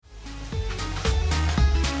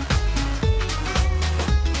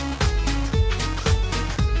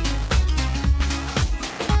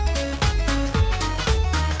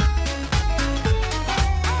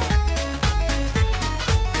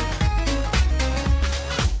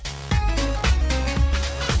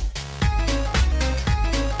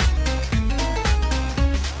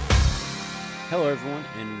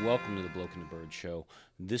to the Bloke and the Bird show.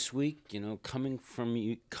 This week,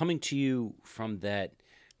 coming to you from that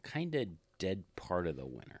kind of dead part of the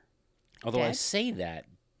winter. Although I say that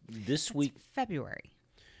this week, February.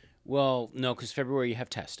 Well, no, because February you have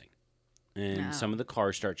testing, and some of the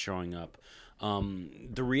cars start showing up.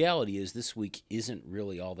 The reality is this week isn't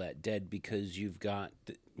really all that dead because you've got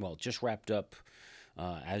just wrapped up.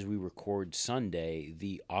 As we record Sunday,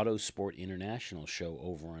 the Autosport International show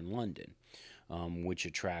over in London, which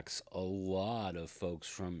attracts a lot of folks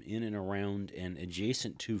from in and around and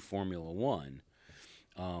adjacent to Formula One.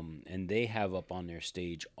 And they have up on their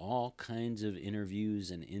stage all kinds of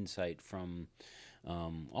interviews and insight from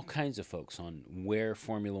all kinds of folks on where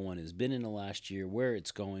Formula One has been in the last year, where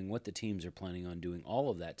it's going, what the teams are planning on doing, all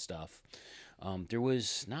of that stuff. There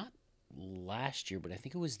was not last year, but I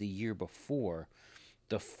think it was the year before,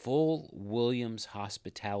 the full Williams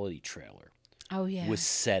hospitality trailer was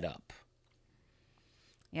set up.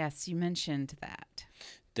 Yes, you mentioned that.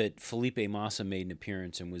 That Felipe Massa made an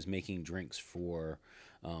appearance and was making drinks for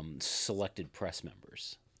selected press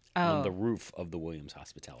members on the roof of the Williams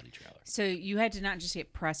hospitality trailer. So you had to not just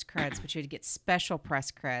get press creds, but you had to get special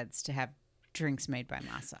press creds to have drinks made by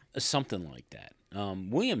Massa. Something like that.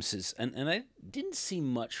 Williams is, and I didn't see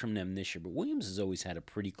much from them this year, but Williams has always had a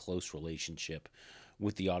pretty close relationship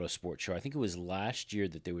with the Autosport show. I think it was last year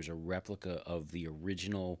that there was a replica of the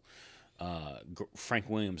original Frank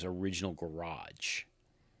Williams' original garage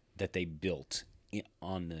that they built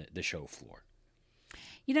on the show floor.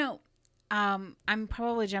 I'm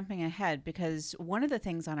probably jumping ahead because one of the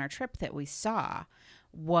things on our trip that we saw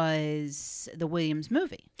was the Williams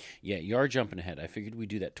movie. Yeah, you are jumping ahead. I figured we'd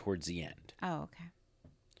do that towards the end. Oh, okay.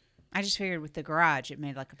 I just figured with the garage, it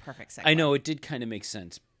made like a perfect segue. I know, it did kind of make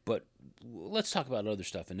sense, but let's talk about other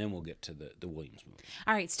stuff, and then we'll get to the Williams movie.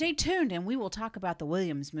 All right, stay tuned, and we will talk about the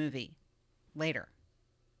Williams movie later,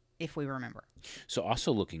 if we remember. So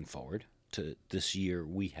also looking forward to this year,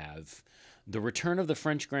 we have the return of the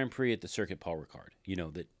French Grand Prix at the Circuit Paul Ricard,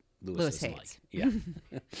 that Lewis doesn't hates. like.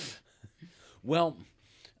 Yeah. Well,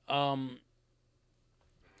 I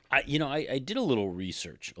did a little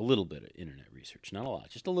research, a little bit of internet research, not a lot,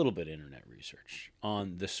 just a little bit of internet research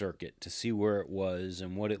on the circuit to see where it was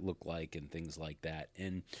and what it looked like and things like that.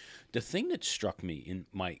 And the thing that struck me in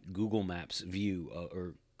my Google Maps view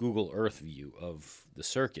or Google Earth view of the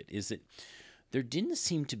circuit is that there didn't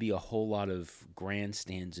seem to be a whole lot of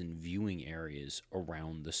grandstands and viewing areas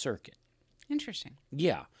around the circuit. Interesting.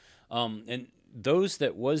 Yeah. And those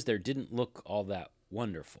that was there didn't look all that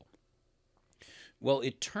wonderful. Well,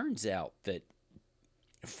 it turns out that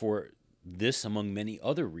for this, among many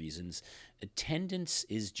other reasons, attendance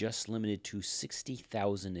is just limited to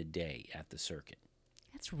 60,000 a day at the circuit.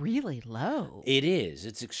 That's really low. It is.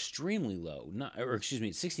 It's extremely low.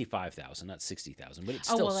 It's 65,000, not 60,000, but it's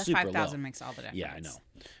still that super 5,000 low. makes all the difference. Yeah, I know.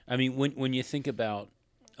 I mean, when you think about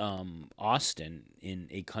Austin, in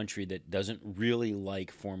a country that doesn't really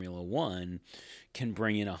like Formula One, can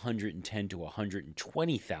bring in 110 to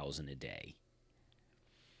 120,000 a day.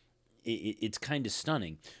 It's kind of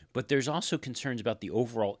stunning. But there's also concerns about the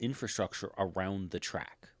overall infrastructure around the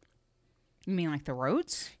track. You mean like the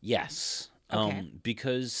roads? Yes. Okay.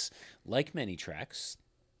 Because, like many tracks,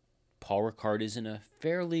 Paul Ricard is in a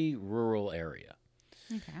fairly rural area.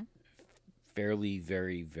 Okay. Fairly,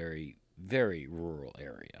 very, very, very rural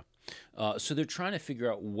area. So they're trying to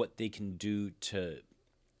figure out what they can do to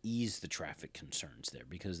ease the traffic concerns there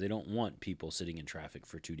because they don't want people sitting in traffic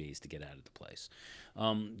for 2 days to get out of the place.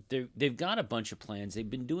 They've got a bunch of plans. They've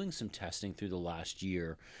been doing some testing through the last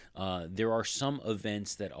year. There are some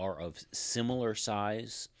events that are of similar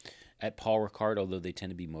size at Paul Ricard, although they tend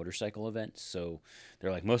to be motorcycle events. So they're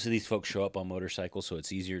like, most of these folks show up on motorcycles, so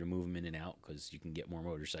it's easier to move them in and out because you can get more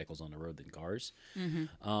motorcycles on the road than cars.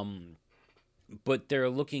 Mm-hmm. But they're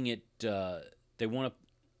looking at, they want to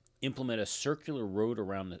implement a circular road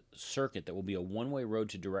around the circuit that will be a one-way road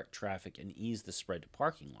to direct traffic and ease the spread to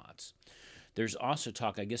parking lots. There's also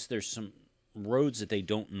talk, I guess there's some roads that they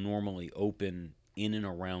don't normally open in and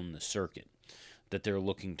around the circuit that they're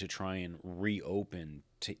looking to try and reopen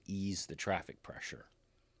to ease the traffic pressure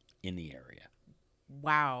in the area.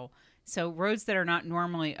 Wow. So roads that are not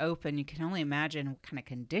normally open, you can only imagine what kind of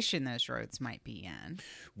condition those roads might be in.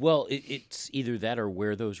 Well, it's either that or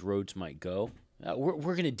where those roads might go.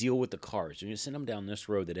 We're going to deal with the cars. We're going to send them down this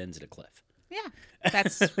road that ends at a cliff. Yeah,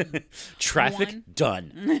 that's traffic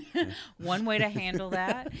done. One way to handle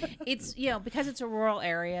that. It's, because it's a rural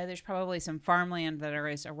area, there's probably some farmland that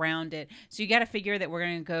is around it. So you got to figure that we're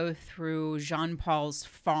going to go through Jean-Paul's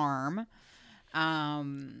farm.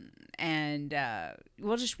 And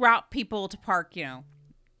we'll just route people to park,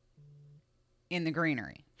 in the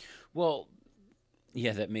greenery. Well,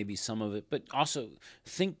 yeah, that may be some of it, but also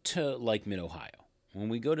think to like Mid Ohio. When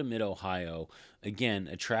we go to Mid Ohio, again,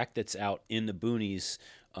 a track that's out in the boonies,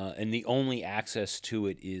 and the only access to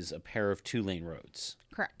it is a pair of 2-lane roads.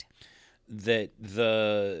 Correct. That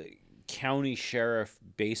the county sheriff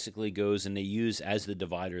basically goes and they use as the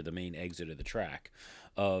divider, the main exit of the track.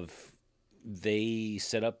 Of they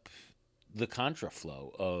set up the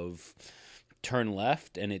contraflow of turn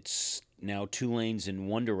left, and it's now 2 lanes in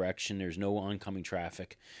one direction. There's no oncoming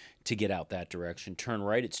traffic to get out that direction. Turn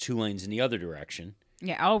right, it's 2 lanes in the other direction.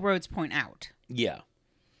 Yeah, all roads point out. Yeah.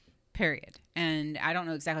 Period. And I don't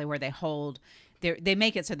know exactly where they hold. They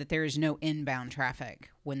make it so that there is no inbound traffic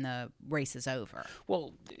when the race is over.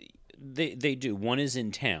 Well, they do. One is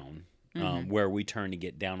in town, where we turn to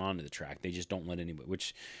get down onto the track. They just don't let anybody,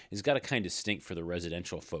 which has got to kind of stink for the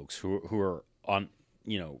residential folks who are on,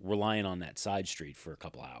 relying on that side street for a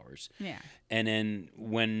couple hours. Yeah. And then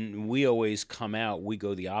when we always come out, we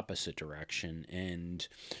go the opposite direction. And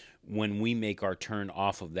when we make our turn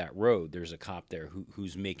off of that road, there's a cop there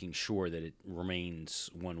who's making sure that it remains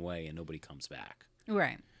one way and nobody comes back.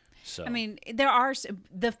 Right. So I mean,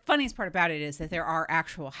 the funniest part about it is that there are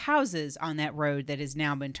actual houses on that road that has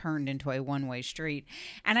now been turned into a one-way street.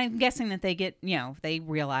 And I'm guessing that they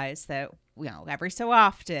realize that, every so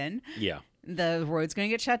often, yeah, the road's going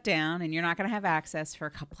to get shut down and you're not going to have access for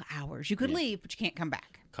a couple of hours. You could leave, but you can't come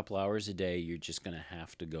back. a couple hours a day, you're just going to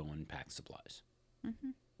have to go and pack supplies. Mm-hmm.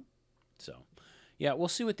 So, yeah, we'll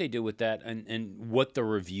see what they do with that and what the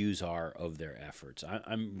reviews are of their efforts.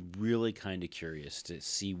 I'm really kind of curious to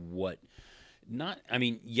see what.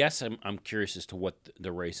 Yes, I'm curious as to what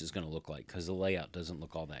the race is going to look like because the layout doesn't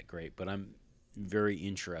look all that great. But I'm very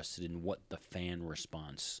interested in what the fan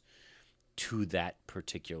response to that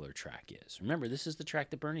particular track is. Remember, this is the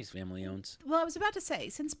track that Bernie's family owns. Well, I was about to say,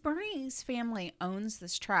 since Bernie's family owns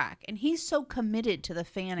this track and he's so committed to the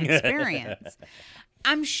fan experience,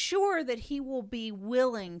 I'm sure that he will be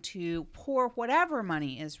willing to pour whatever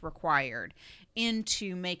money is required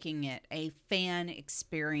into making it a fan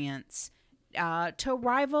experience to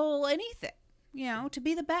rival anything, to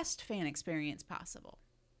be the best fan experience possible.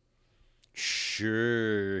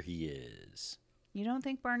 Sure he is. You don't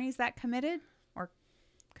think Bernie's that committed or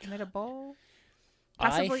committable?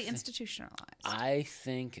 Possibly institutionalized. I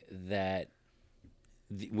think that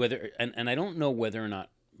and I don't know whether or not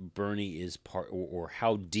Bernie is part or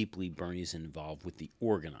how deeply Bernie's involved with the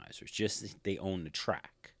organizers, just that they own the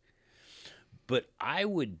track. But I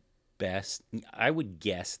would guess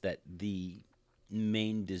that the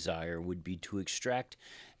main desire would be to extract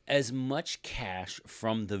as much cash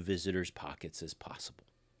from the visitors' pockets as possible,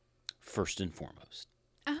 first and foremost.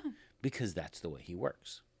 Oh. Because that's the way he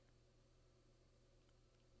works.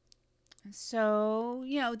 So,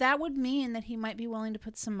 that would mean that he might be willing to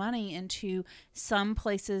put some money into some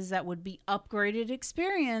places that would be upgraded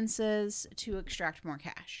experiences to extract more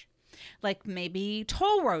cash. Like maybe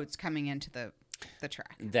toll roads coming into the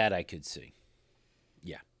track. That I could see.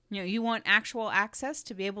 Yeah. You want actual access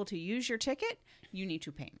to be able to use your ticket, you need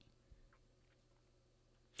to pay me.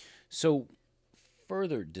 So,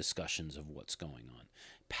 further discussions of what's going on.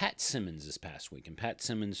 Pat Simmons this past week, and Pat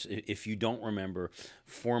Simmons, if you don't remember,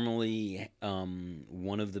 formerly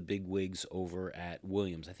one of the big wigs over at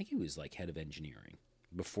Williams. I think he was like head of engineering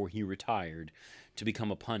before he retired to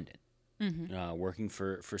become a pundit, working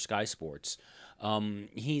for Sky Sports.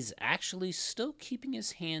 He's actually still keeping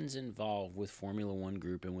his hands involved with Formula One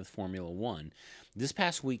Group and with Formula One. This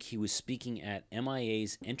past week, he was speaking at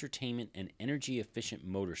MIA's Entertainment and Energy Efficient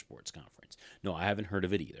Motorsports Conference. No, I haven't heard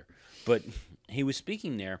of it either, but he was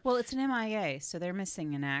speaking there. Well, it's an MIA, so they're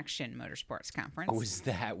missing an Action Motorsports Conference. Oh, is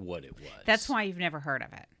that what it was? That's why you've never heard of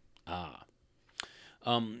it.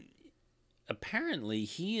 Apparently,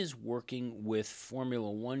 he is working with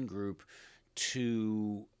Formula One Group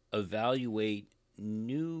to evaluate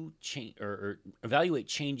evaluate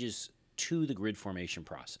changes to the grid formation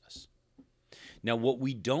process. Now, what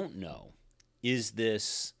we don't know is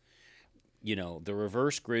this, the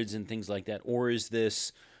reverse grids and things like that, or is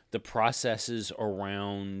this the processes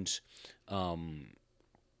around, where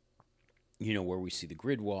we see the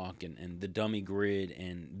grid walk and the dummy grid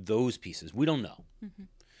and those pieces. We don't know. Mm-hmm.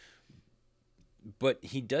 But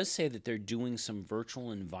he does say that they're doing some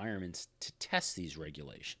virtual environments to test these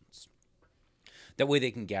regulations. That way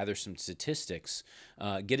they can gather some statistics,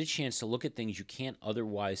 get a chance to look at things you can't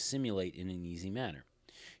otherwise simulate in an easy manner.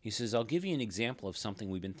 He says, I'll give you an example of something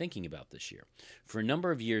we've been thinking about this year. For a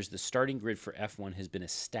number of years, the starting grid for F1 has been a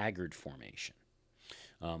staggered formation.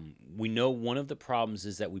 We know one of the problems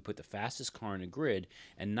is that we put the fastest car in a grid,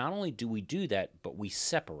 and not only do we do that, but we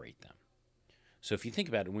separate them. So if you think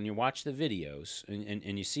about it, when you watch the videos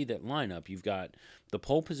and you see that lineup, you've got the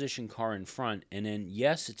pole position car in front, and then,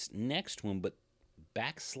 yes, it's next to him, but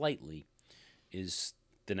back slightly is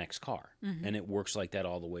the next car. And it works like that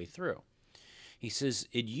all the way through. He says,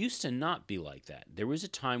 it used to not be like that. There was a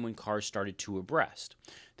time when cars started two abreast.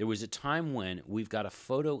 There was a time when, we've got a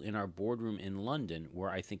photo in our boardroom in London where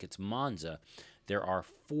I think it's Monza, there are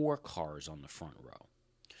 4 cars on the front row.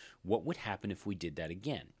 What would happen if we did that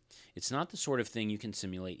again? It's not the sort of thing you can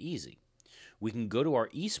simulate easy. We can go to our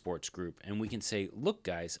esports group and we can say, look,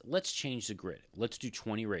 guys, let's change the grid. Let's do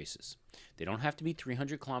 20 races. They don't have to be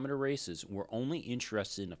 300-kilometer races. We're only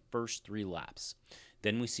interested in the first 3 laps.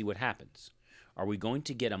 Then we see what happens. Are we going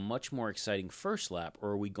to get a much more exciting first lap,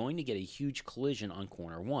 or are we going to get a huge collision on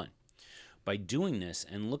corner 1? By doing this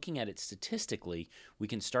and looking at it statistically, we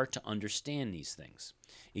can start to understand these things.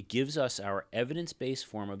 It gives us our evidence-based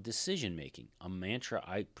form of decision-making, a mantra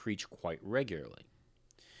I preach quite regularly.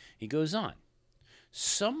 He goes on.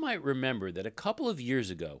 Some might remember that a couple of years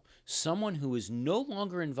ago, someone who is no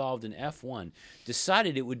longer involved in F1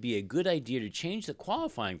 decided it would be a good idea to change the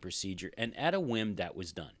qualifying procedure, and at a whim, that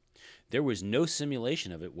was done. There was no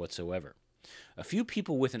simulation of it whatsoever. A few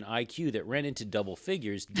people with an IQ that ran into double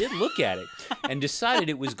figures did look at it and decided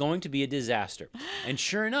it was going to be a disaster. And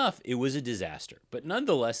sure enough, it was a disaster. But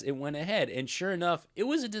nonetheless, it went ahead, and sure enough, it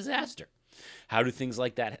was a disaster. How do things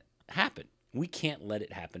like that happen? We can't let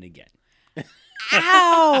it happen again.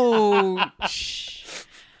 Ouch.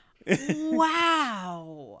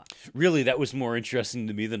 Wow. Really, that was more interesting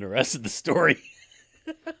to me than the rest of the story.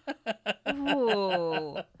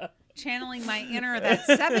 Ooh. Channeling my inner that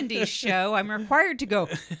 70s show, I'm required to go,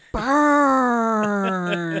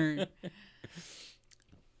 burn.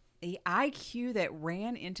 The IQ that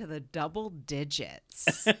ran into the double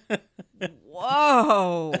digits.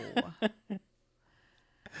 Whoa.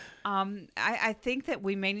 I think that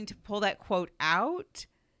we may need to pull that quote out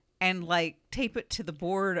and like tape it to the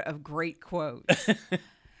board of great quotes.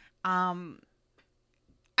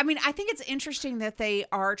 I mean, I think it's interesting that they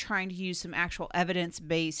are trying to use some actual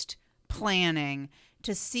evidence-based planning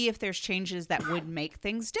to see if there's changes that would make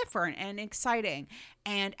things different and exciting,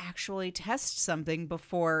 and actually test something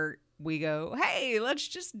before we go, hey, let's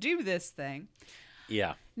just do this thing.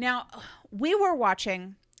 Yeah. Now, we were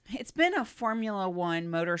watching, it's been a Formula One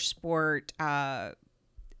motorsport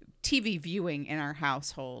TV viewing in our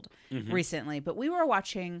household recently, but we were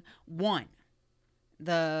watching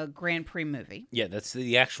the Grand Prix movie. Yeah, that's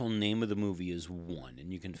the actual name of the movie is One,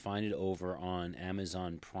 and you can find it over on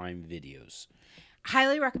Amazon Prime Videos.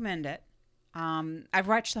 Highly recommend it. I've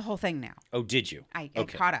watched the whole thing now. Oh, did you? I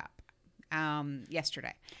caught up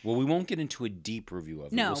yesterday. Well, we won't get into a deep review of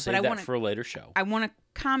it. No, we'll save that for a later show. I want to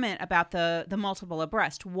comment about the multiple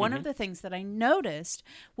abreast. One of the things that I noticed,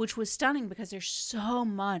 which was stunning because there's so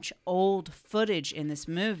much old footage in this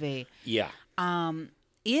movie,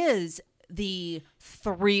 is the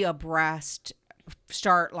 3 abreast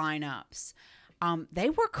start lineups. They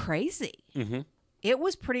were crazy. It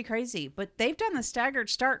was pretty crazy, but they've done the staggered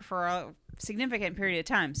start for a significant period of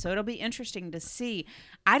time. So it'll be interesting to see.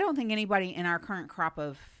 I don't think anybody in our current crop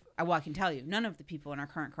of, well, I can tell you, none of the people in our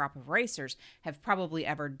current crop of racers have probably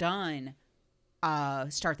ever done a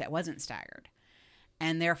start that wasn't staggered.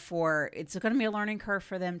 And therefore, it's going to be a learning curve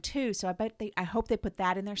for them too. So I hope they put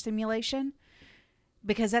that in their simulation,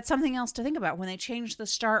 because that's something else to think about. When they changed the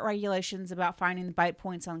start regulations about finding the bite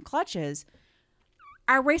points on clutches,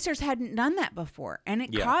 our racers hadn't done that before, and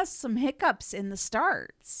it caused some hiccups in the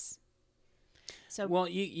starts. So, well,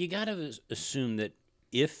 you got to assume that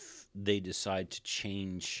if they decide to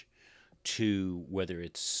change to whether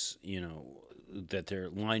it's, that they're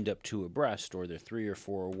lined up 2 abreast or they're 3 or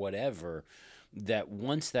 4 or whatever, that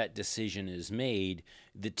once that decision is made,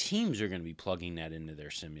 the teams are going to be plugging that into their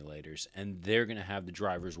simulators, and they're going to have the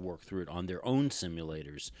drivers work through it on their own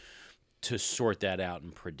simulators to sort that out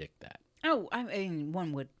and predict that. Oh, I mean,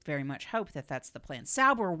 one would very much hope that that's the plan.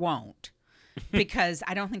 Sauber won't, because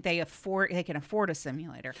I don't think they can afford a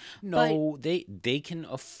simulator. No, they can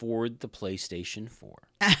afford the PlayStation 4.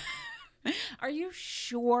 Are you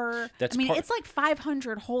sure? That's it's like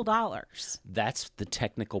 $500 whole. That's the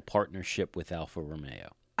technical partnership with Alfa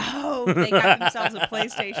Romeo. Oh, they got themselves a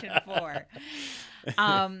PlayStation 4.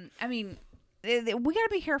 I mean, we got to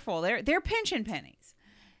be careful. They're pinching pennies.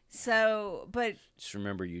 So, but just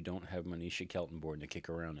remember, you don't have Manisha Keltenborn to kick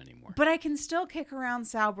around anymore. But I can still kick around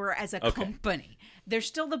Sauber as a company. They're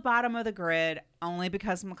still the bottom of the grid, only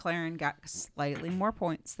because McLaren got slightly more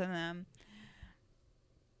points than them.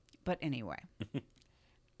 But anyway,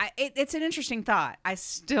 it's an interesting thought. I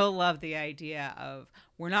still love the idea of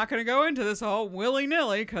we're not going to go into this all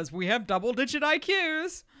willy-nilly because we have double-digit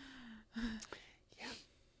IQs.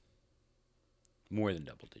 More than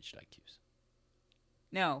double-digit IQs.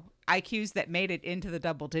 No, IQs that made it into the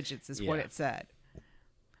double digits is what it said.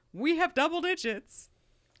 We have double digits.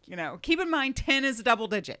 Keep in mind 10 is a double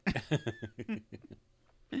digit.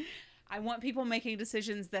 I want people making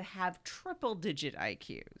decisions that have triple-digit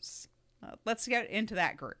IQs. Let's get into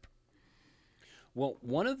that group. Well,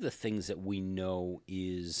 one of the things that we know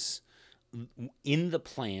is in the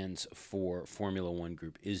plans for Formula One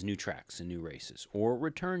Group is new tracks and new races, or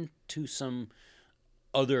return to some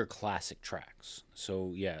other classic tracks.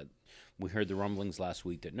 So, yeah, we heard the rumblings last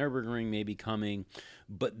week that Nürburgring may be coming.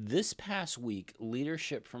 But this past week,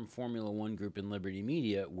 leadership from Formula One Group and Liberty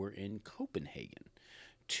Media were in Copenhagen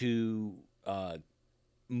to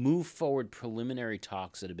move forward preliminary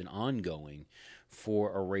talks that have been ongoing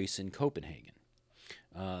for a race in Copenhagen.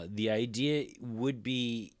 The idea would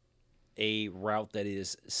be a route that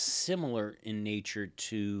is similar in nature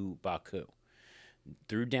to Baku.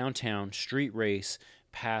 Through downtown, street race,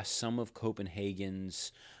 past some of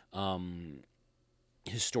Copenhagen's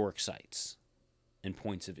historic sites and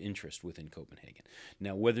points of interest within Copenhagen.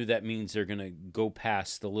 Now, whether that means they're going to go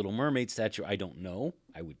past the Little Mermaid statue, I don't know.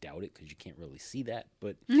 I would doubt it because you can't really see that.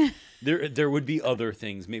 But there would be other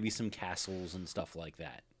things, maybe some castles and stuff like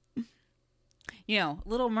that.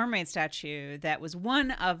 Little Mermaid statue, that was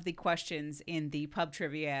one of the questions in the pub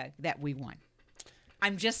trivia that we won.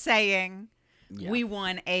 I'm just saying we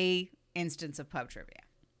won a instance of pub trivia.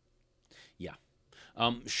 Yeah.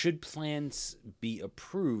 Should plans be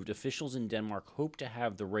approved, officials in Denmark hope to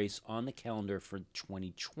have the race on the calendar for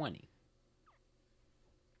 2020.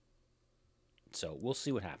 So we'll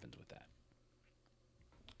see what happens with that.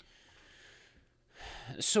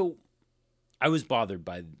 So I was bothered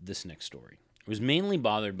by this next story. I was mainly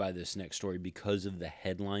bothered by this next story because of the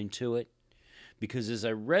headline to it. Because as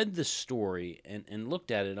I read the story and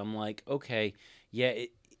looked at it, I'm like, okay, yeah,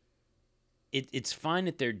 it's fine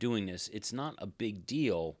that they're doing this. It's not a big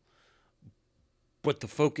deal. But the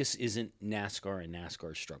focus isn't NASCAR and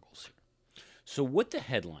NASCAR's struggles here. So what the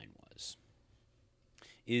headline was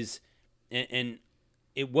is, and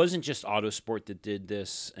it wasn't just Autosport that did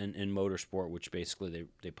this and Motorsport, which basically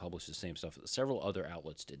they published the same stuff. Several other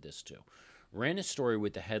outlets did this too. Ran a story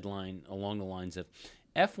with the headline along the lines of,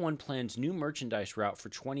 F1 plans new merchandise route for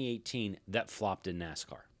 2018 that flopped in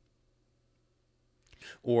NASCAR.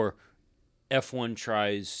 Or F1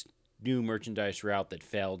 tries new merchandise route that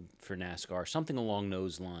failed for NASCAR, something along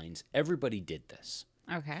those lines. Everybody did this.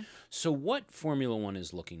 Okay. So what Formula One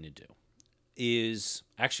is looking to do is,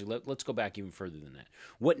 actually, let's go back even further than that.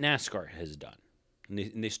 What NASCAR has done.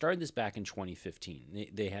 And they started this back in 2015.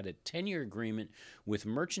 They had a 10-year agreement with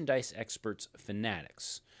merchandise experts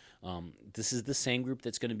Fanatics. This is the same group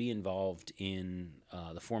that's going to be involved in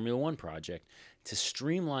the Formula One project to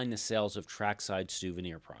streamline the sales of trackside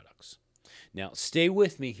souvenir products. Now, stay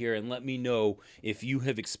with me here and let me know if you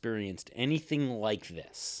have experienced anything like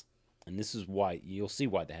this. And this is why, you'll see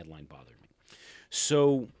why the headline bothered me.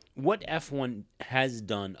 So what F1 has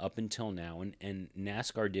done up until now, and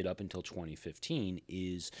NASCAR did up until 2015,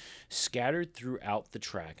 is scattered throughout the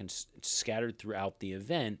track and scattered throughout the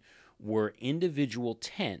event were individual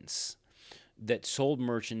tents that sold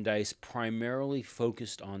merchandise primarily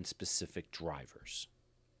focused on specific drivers.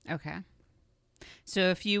 Okay. So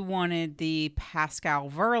if you wanted the Pascal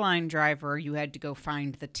Wehrlein driver, you had to go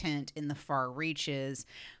find the tent in the far reaches.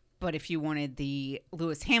 But if you wanted the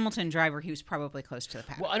Lewis Hamilton driver, he was probably close to the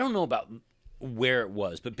pack. Well, I don't know about where it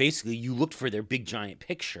was, but basically you looked for their big giant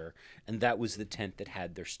picture, and that was the tent that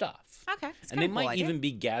had their stuff. Okay. And they might even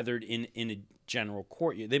be gathered in a general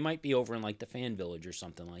courtyard. They might be over in like the fan village or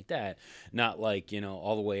something like that. Not like,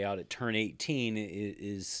 all the way out at turn 18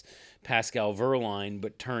 is Pascal Wehrlein,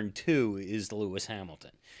 but turn 2 is the Lewis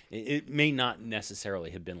Hamilton. It may not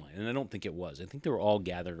necessarily have been like, and I don't think it was. I think they were all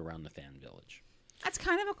gathered around the fan village. That's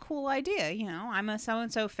kind of a cool idea. I'm a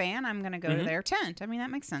so-and-so fan. I'm going to go to their tent. I mean,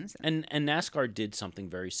 that makes sense. And NASCAR did something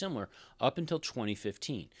very similar up until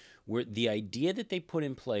 2015, where the idea that they put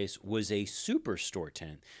in place was a superstore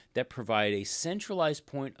tent that provided a centralized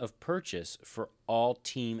point of purchase for all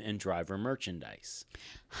team and driver merchandise.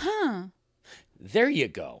 Huh. There you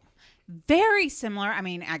go. Very similar. I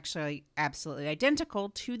mean, actually, absolutely identical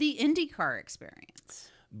to the IndyCar experience.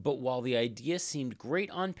 But while the idea seemed great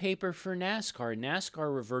on paper for NASCAR,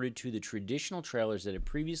 NASCAR reverted to the traditional trailers that had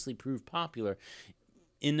previously proved popular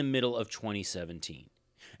in the middle of 2017.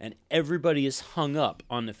 And everybody is hung up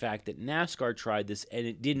on the fact that NASCAR tried this and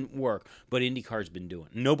it didn't work, but IndyCar's been doing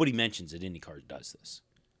it. Nobody mentions that IndyCar does this.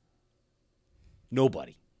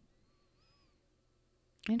 Nobody.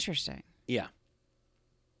 Interesting. Yeah.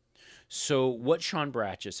 So what Sean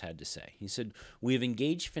Bratches had to say, he said, "We have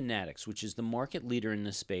engaged Fanatics, which is the market leader in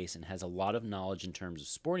this space and has a lot of knowledge in terms of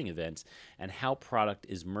sporting events and how product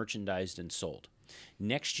is merchandised and sold.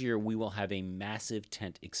 Next year, we will have a massive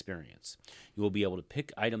tent experience. You will be able to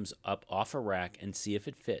pick items up off a rack and see if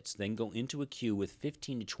it fits, then go into a queue with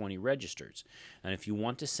 15 to 20 registers. And if you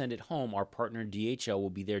want to send it home, our partner DHL will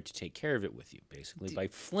be there to take care of it with you, basically by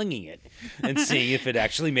flinging it and seeing if it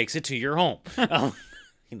actually makes it to your home."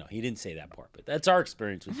 He didn't say that part, but that's our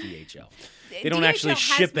experience with DHL. They don't actually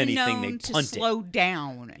ship anything; they punt to slow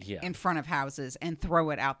down in front of houses and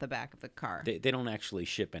throw it out the back of the car. They don't actually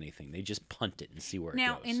ship anything; they just punt it and see where it goes.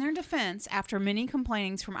 Now, in their defense, after many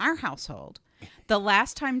complainings from our household, the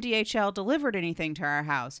last time DHL delivered anything to our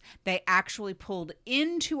house, they actually pulled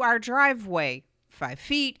into our driveway 5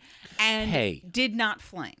 feet and did not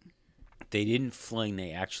fling. They didn't fling.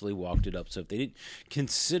 They actually walked it up. So if they didn't,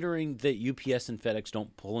 considering that UPS and FedEx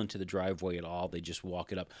don't pull into the driveway at all, they just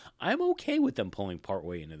walk it up. I'm okay with them pulling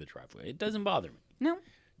partway into the driveway. It doesn't bother me. No.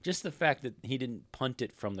 Just the fact that he didn't punt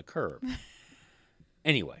it from the curb.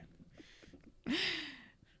 Anyway.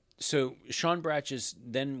 So Sean Bratches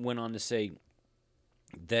then went on to say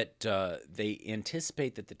that they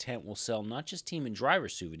anticipate that the tent will sell not just team and driver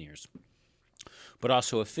souvenirs, but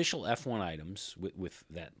also official F1 items with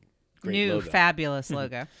that great new logo. Fabulous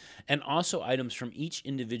logo. And also items from each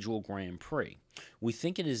individual Grand Prix. We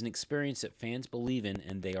think it is an experience that fans believe in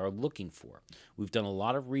and they are looking for. We've done a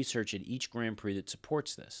lot of research at each Grand Prix that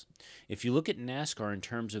supports this. If you look at NASCAR in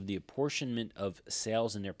terms of the apportionment of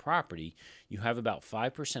sales in their property, you have about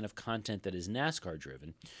 5% of content that is NASCAR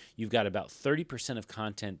driven. You've got about 30% of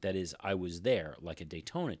content that is I was there, like a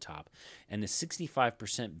Daytona top, and the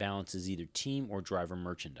 65% balance is either team or driver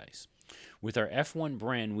merchandise. With our F1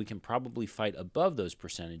 brand, we can probably fight above those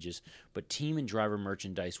percentages, but team and driver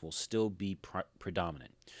merchandise will still be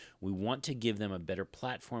predominant. We want to give them a better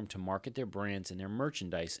platform to market their brands and their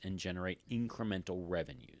merchandise and generate incremental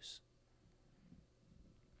revenues.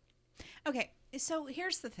 Okay, so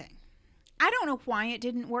here's the thing. I don't know why it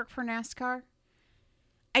didn't work for NASCAR.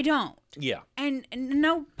 I don't. Yeah. And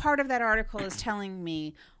no part of that article is telling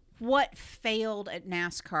me what failed at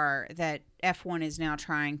NASCAR that F1 is now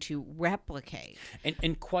trying to replicate.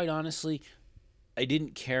 And quite honestly, I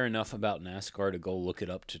didn't care enough about NASCAR to go look it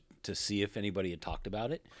up to see if anybody had talked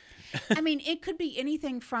about it. I mean, it could be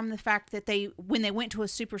anything from the fact that when they went to a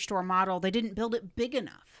superstore model, they didn't build it big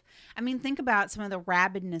enough. I mean, think about some of the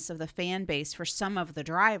rabidness of the fan base for some of the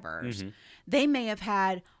drivers. Mm-hmm. They may have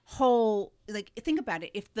had think about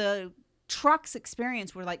it. If the trucks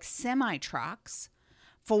experience were like semi-trucks,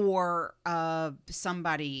 for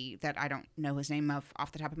somebody that I don't know his name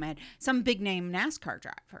off the top of my head, some big name NASCAR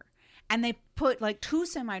driver. And they put like 2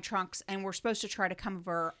 semi-trucks and we're supposed to try to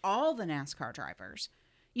cover all the NASCAR drivers.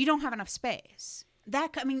 You don't have enough space.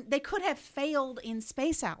 They could have failed in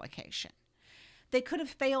space allocation. They could have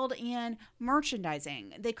failed in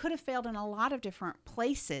merchandising. They could have failed in a lot of different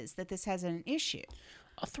places that this has an issue.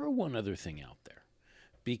 I'll throw one other thing out there.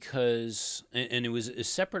 Because, and it was a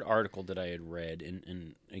separate article that I had read,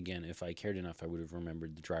 and again, if I cared enough, I would have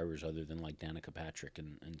remembered the drivers other than like Danica Patrick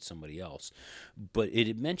and somebody else. But it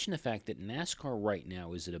had mentioned the fact that NASCAR right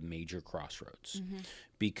now is at a major crossroads. Mm-hmm.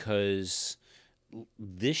 Because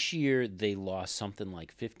this year they lost something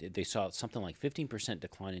like 15%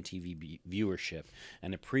 decline in TV viewership,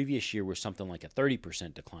 and the previous year was something like a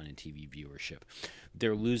 30% decline in TV viewership.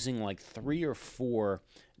 They're losing like 3 or 4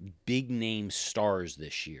 big name stars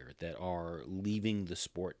this year that are leaving the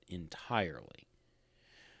sport entirely.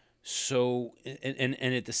 So, and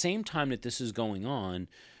at the same time that this is going on,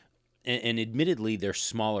 and admittedly they're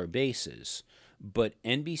smaller bases, but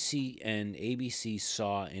NBC and ABC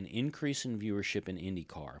saw an increase in viewership in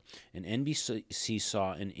IndyCar, and NBC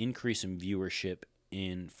saw an increase in viewership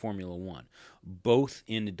in Formula One, both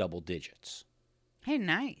in the double digits. Hey,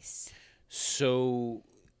 nice. So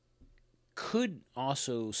could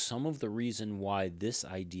also some of the reason why this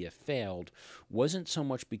idea failed wasn't so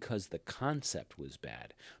much because the concept was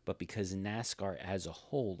bad, but because NASCAR as a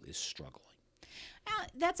whole is struggling.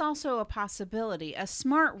 That's also a possibility. A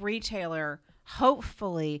smart retailer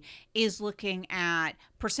hopefully is looking at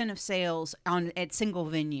percent of sales at single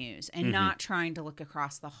venues and mm-hmm. not trying to look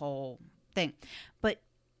across the whole thing. But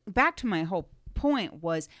back to my whole point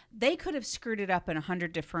was they could have screwed it up in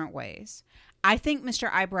 100 different ways. I think Mr.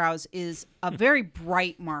 Eyebrows is a very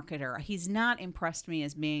bright marketer. He's not impressed me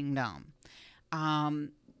as being dumb.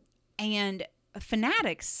 And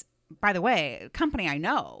Fanatics, by the way, a company I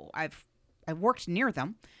know, I've worked near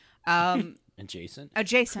them. Adjacent.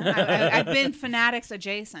 I've been Fanatics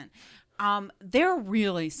adjacent. They're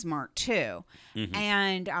really smart too. Mm-hmm.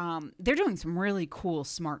 And they're doing some really cool,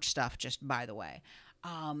 smart stuff, just by the way.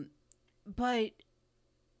 But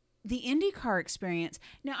the IndyCar experience,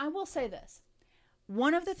 now I will say this.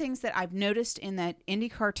 One of the things that I've noticed in that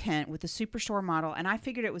IndyCar tent with the Superstore model, and I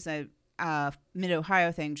figured it was a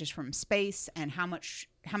Mid-Ohio thing just from space and how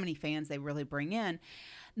many fans they really bring in,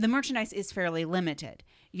 the merchandise is fairly limited.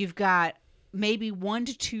 You've got maybe 1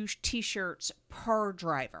 to 2 T-shirts per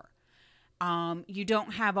driver. You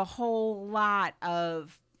don't have a whole lot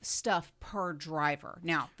of stuff per driver.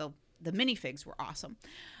 Now, the minifigs were awesome,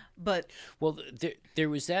 but well, there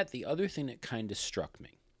was that. The other thing that kind of struck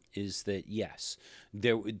me is that yes,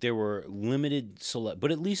 there were limited select,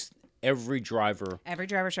 but at least every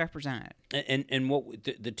driver's represented. And what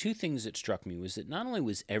the two things that struck me was that not only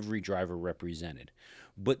was every driver represented,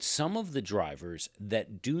 but some of the drivers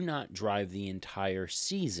that do not drive the entire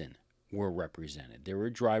season were represented. There were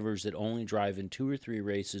drivers that only drive in 2 or 3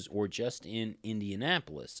 races or just in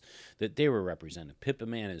Indianapolis that they were represented. Pippa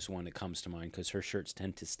Mann is one that comes to mind because her shirts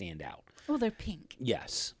tend to stand out. Oh, they're pink.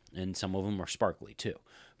 Yes, and some of them are sparkly too.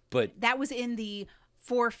 But that was in the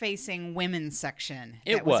forward-facing women's section.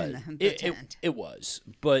 It was in the tent. It was,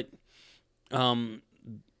 but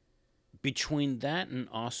between that and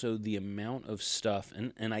also the amount of stuff,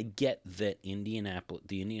 and I get that the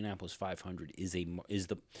Indianapolis 500 is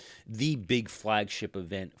the big flagship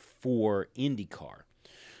event for IndyCar,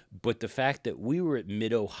 but the fact that we were at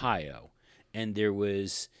Mid-Ohio and there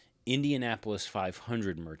was Indianapolis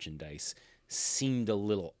 500 merchandise seemed a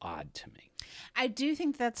little odd to me. I do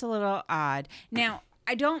think that's a little odd. Now,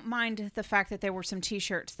 I don't mind the fact that there were some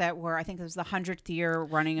T-shirts that were, I think it was the 100th year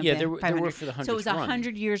running of the there were for the 100th So it was 100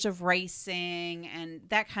 run. years of racing and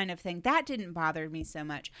that kind of thing. That didn't bother me so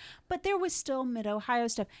much. But there was still Mid-Ohio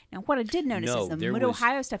stuff. Now, what I did notice is the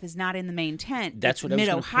Mid-Ohio stuff is not in the main tent. That's what I was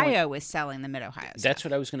going to point. Mid-Ohio is selling the Mid-Ohio stuff. That's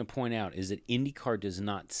what I was going to point out, is that IndyCar does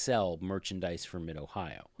not sell merchandise for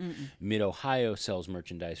Mid-Ohio. Mid-Ohio sells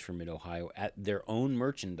merchandise for Mid-Ohio at their own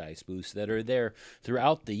merchandise booths that are there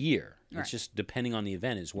throughout the year. It's just depending on the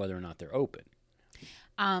event is whether or not they're open.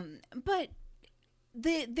 But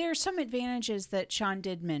there's some advantages that Sean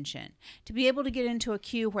did mention. To be able to get into a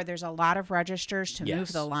queue where there's a lot of registers to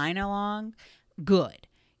move the line along, good.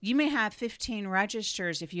 You may have 15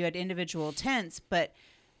 registers if you had individual tents, but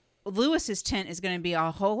Lewis's tent is going to be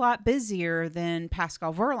a whole lot busier than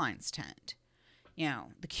Pascal Verline's tent. You know,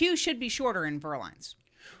 the queue should be shorter in Verline's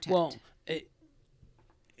tent. Well,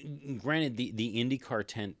 granted, the IndyCar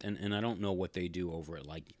tent, and I don't know what they do over at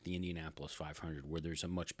like the Indianapolis 500 where there's a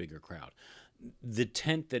much bigger crowd. The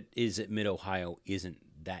tent that is at Mid-Ohio isn't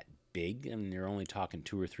that big. I mean, they're only talking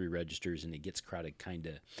 2 or 3 registers, and it gets crowded kind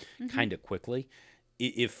of quickly.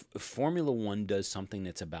 If Formula One does something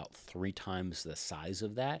that's about 3 times the size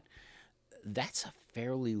of that, that's a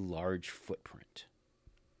fairly large footprint.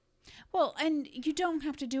 Well, and you don't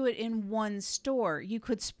have to do it in one store. You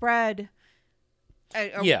could spread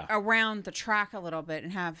around the track a little bit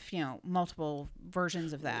and have, multiple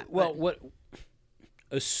versions of that. Well,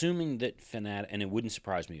 assuming that and it wouldn't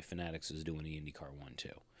surprise me if Fanatics is doing the IndyCar one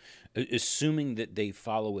too. Assuming that they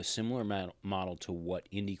follow a similar model to what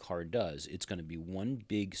IndyCar does, it's going to be one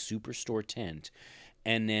big superstore tent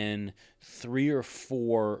and then 3 or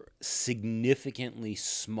 4 significantly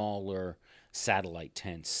smaller satellite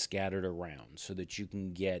tents scattered around so that you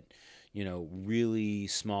can get really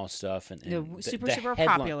small stuff and super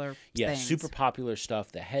popular things. Super popular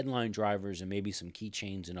stuff, the headline drivers and maybe some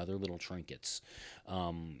keychains and other little trinkets,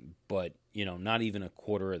 but not even a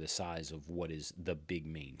quarter of the size of what is the big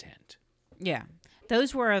main tent. Yeah,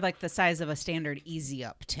 those were like the size of a standard easy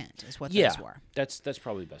up tent is what those were. That's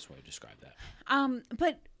probably the best way to describe that.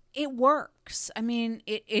 But it works. I mean,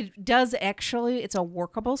 it does actually. It's a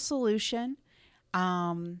workable solution.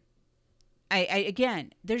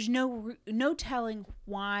 Again, there's no telling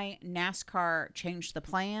why NASCAR changed the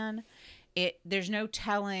plan. There's no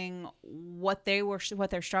telling what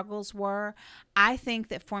their struggles were. I think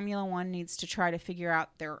that Formula One needs to try to figure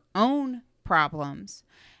out their own problems,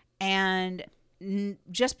 and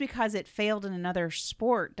just because it failed in another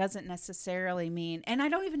sport doesn't necessarily mean. And I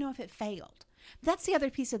don't even know if it failed. That's the other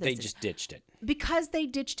piece of this. They just ditched it. Because they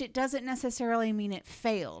ditched it doesn't necessarily mean it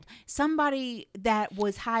failed. Somebody that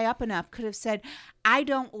was high up enough could have said, I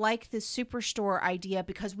don't like this superstore idea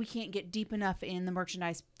because we can't get deep enough in the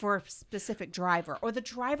merchandise for a specific driver. Or the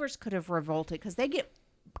drivers could have revolted because they get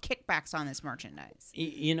kickbacks on this merchandise.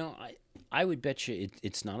 I would bet you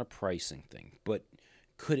it's not a pricing thing, but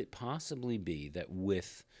could it possibly be that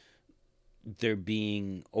with there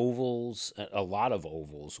being ovals, a lot of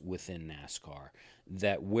ovals within NASCAR,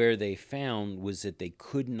 that where they found was that they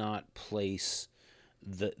could not place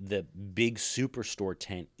the big superstore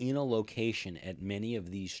tent in a location at many of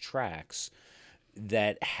these tracks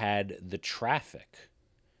that had the traffic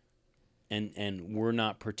and were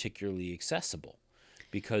not particularly accessible,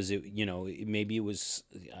 because maybe it was,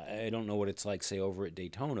 I don't know what it's like, say, over at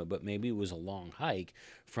Daytona, but maybe it was a long hike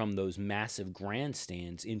from those massive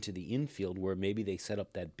grandstands into the infield, where maybe they set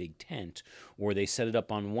up that big tent, or they set it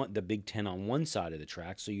up on the big tent on one side of the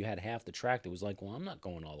track, so you had half the track that was like, well, I'm not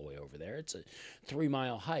going all the way over there. It's a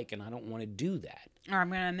 3-mile hike, and I don't want to do that. Or I'm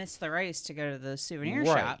going to miss the race to go to the souvenir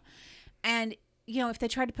Right. shop. And if they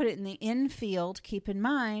try to put it in the infield, keep in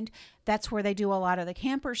mind that's where they do a lot of the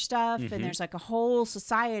camper stuff, and there's like a whole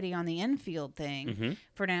society on the infield thing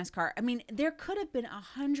for NASCAR. I mean, there could have been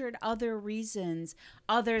 100 other reasons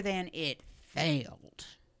other than it failed.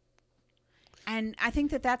 And I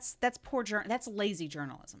think that's poor that's lazy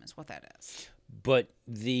journalism is what that is. But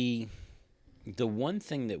the one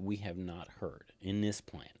thing that we have not heard in this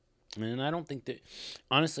plan, and I don't think that,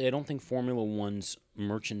 honestly, I don't think Formula One's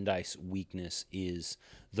merchandise weakness is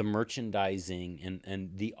the merchandising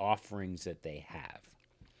and the offerings that they have.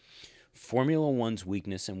 Formula One's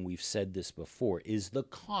weakness, and we've said this before, is the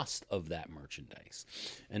cost of that merchandise.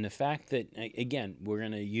 And the fact that, again, we're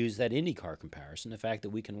going to use that IndyCar comparison, the fact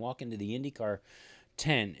that we can walk into the IndyCar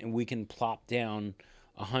tent and we can plop down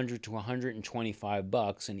 $100 to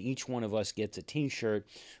 $125, and each one of us gets a T-shirt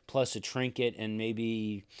plus a trinket and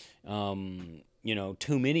maybe 2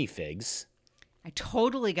 minifigs. I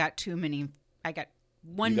totally got too many. I got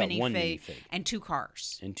one minifig and 2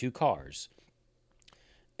 cars.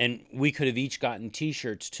 And we could have each gotten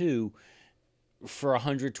T-shirts too for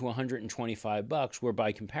 $100 to $125, where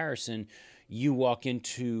by comparison, you walk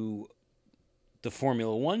into the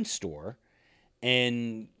Formula One store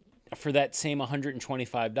and for that same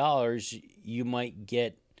 $125, you might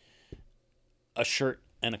get a shirt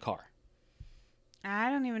and a car. I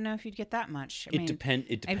don't even know if you'd get that much. It depends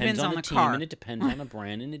on the team, car. and it depends on the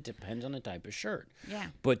brand, and it depends on the type of shirt. Yeah.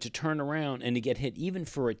 But to turn around and to get hit even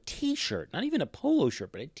for a T-shirt, not even a polo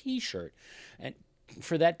shirt, but a T-shirt, and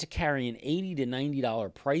for that to carry an $80 to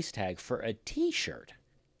 $90 price tag for a T-shirt.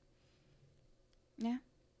 Yeah.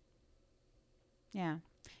 Yeah.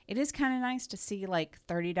 It is kind of nice to see like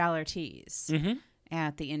 $30 tees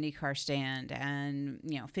at the IndyCar stand and,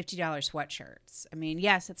 $50 sweatshirts. I mean,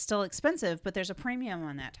 yes, it's still expensive, but there's a premium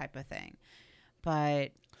on that type of thing.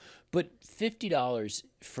 But $50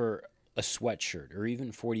 for a sweatshirt, or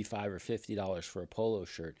even $45 or $50 for a polo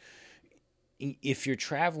shirt, if you're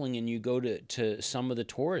traveling and you go to some of the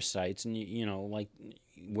tourist sites, and like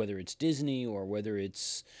whether it's Disney or whether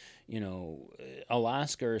it's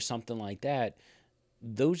Alaska or something like that,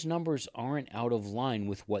 those numbers aren't out of line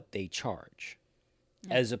with what they charge,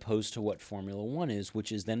 as opposed to what Formula One is,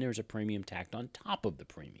 which is then there's a premium tacked on top of the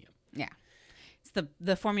premium. Yeah. It's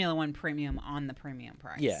the Formula One premium on the premium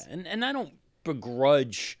price. Yeah, and I don't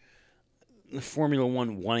begrudge the Formula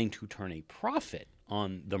One wanting to turn a profit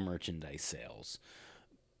on the merchandise sales,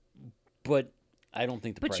 but I don't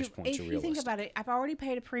think the price points are realistic. If you think about it, I've already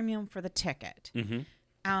paid a premium for the ticket.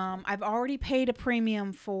 I've already paid a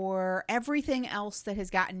premium for everything else that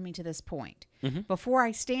has gotten me to this point. Before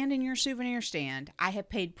I stand in your souvenir stand, I have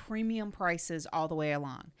paid premium prices all the way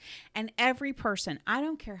along. And every person, I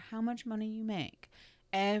don't care how much money you make,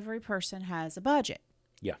 every person has a budget.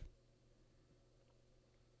 Yeah.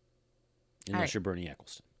 Unless you're Bernie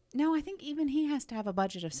Eccleston. No, I think even he has to have a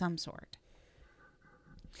budget of some sort.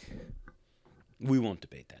 We won't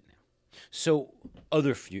debate that now. So,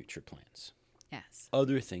 other future plans. Yes.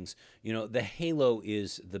 Other things. The Halo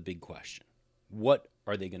is the big question. What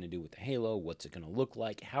are they going to do with the Halo? What's it going to look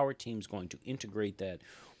like? How are teams going to integrate that?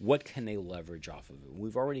 What can they leverage off of it?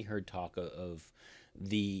 We've already heard talk of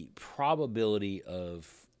the probability of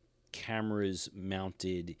cameras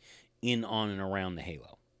mounted in, on, and around the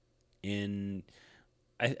Halo. And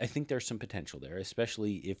I think there's some potential there,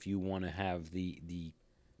 especially if you want to have the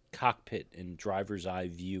cockpit and driver's eye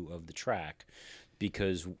view of the track,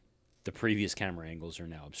 because the previous camera angles are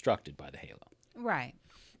now obstructed by the Halo. Right.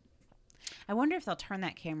 I wonder if they'll turn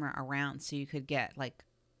that camera around so you could get like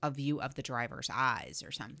a view of the driver's eyes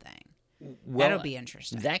or something. Well, that'll be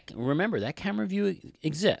interesting. Remember, that camera view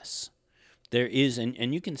exists. There is,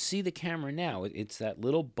 and you can see the camera now. It's that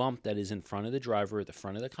little bump that is in front of the driver at the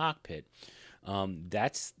front of the cockpit.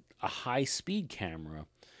 That's a high-speed camera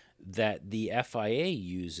that the FIA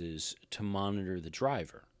uses to monitor the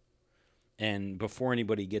driver. And before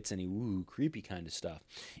anybody gets any creepy kind of stuff,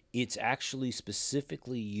 it's actually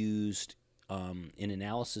specifically used an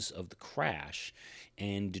analysis of the crash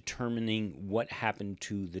and determining what happened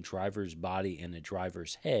to the driver's body and the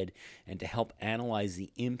driver's head, and to help analyze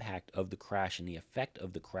the impact of the crash and the effect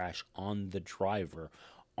of the crash on the driver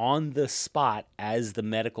on the spot as the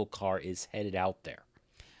medical car is headed out there.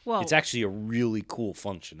 Well, It's actually a really cool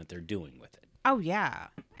function that they're doing with it. oh, yeah.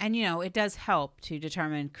 And, it does help to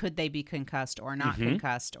determine could they be concussed or not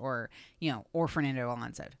concussed, or, or Fernando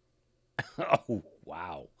Alonso. Oh,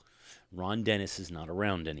 wow. Ron Dennis is not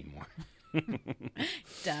around anymore.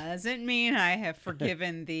 Doesn't mean I have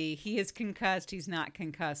forgiven the he is concussed, he's not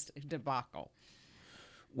concussed debacle.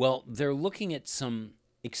 Well, they're looking at some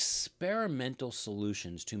experimental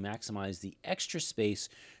solutions to maximize the extra space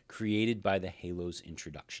created by the Halo's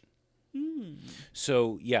introduction.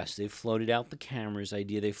 So, yes, they've floated out the cameras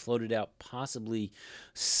idea. They floated out possibly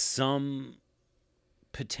some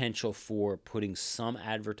potential for putting some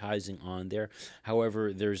advertising on there.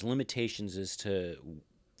 However, there's limitations as to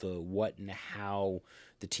the what and how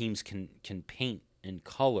the teams can paint and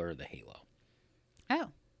color the Halo. Oh.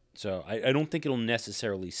 So I don't think it'll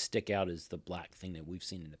necessarily stick out as the black thing that we've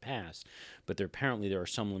seen in the past, but there are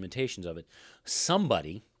some limitations of it.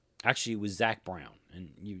 Somebody, actually it was Zach Brown, and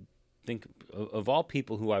you think of all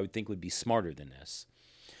people who I would think would be smarter than this,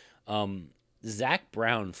 Zach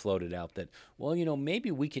Brown floated out that, well, maybe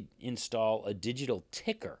we could install a digital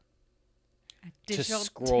ticker to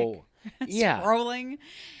scroll. Yeah. Scrolling's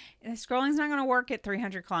not going to work at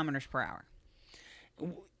 300 kilometers per hour.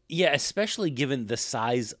 Yeah, especially given the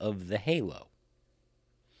size of the Halo.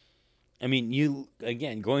 I mean,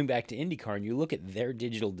 going back to IndyCar, and you look at their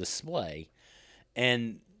digital display,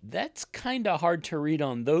 and that's kind of hard to read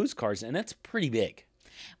on those cars, and that's pretty big.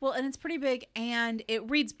 Well, and it's pretty big, and it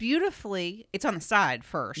reads beautifully. It's on the side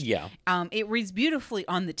first. Yeah. It reads beautifully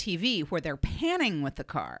on the TV where they're panning with the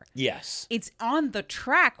car. Yes. It's on the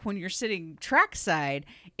track when you're sitting trackside.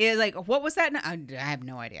 It's like, what was that? I have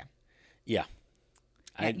no idea. Yeah.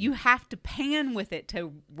 You have to pan with it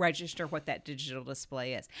to register what that digital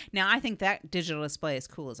display is. Now, I think that digital display is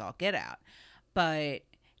cool as all get out. But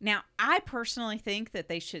now, I personally think that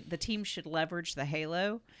the team should leverage the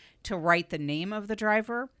Halo to write the name of the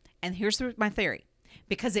driver. And here's my theory.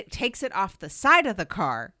 Because it takes it off the side of the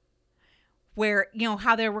car where,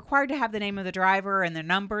 how they're required to have the name of the driver and their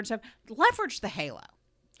number and stuff. Leverage the Halo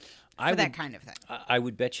for that kind of thing. I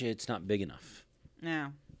would bet you it's not big enough. No.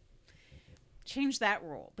 Change that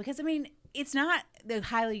rule. Because, it's not the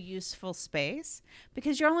highly useful space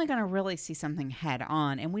because you're only going to really see something head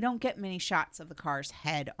on. And we don't get many shots of the cars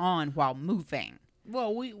head on while moving.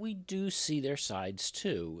 Well, we do see their sides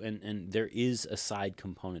too. And there is a side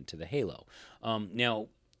component to the Halo. Now,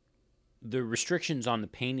 the restrictions on the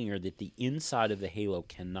painting are that the inside of the Halo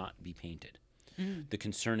cannot be painted. The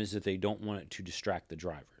concern is that they don't want it to distract the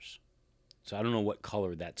drivers. So I don't know what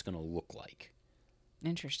color that's going to look like.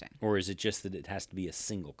 Interesting. Or is it just that it has to be a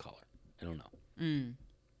single color? I don't know.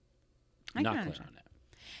 Not clear on that.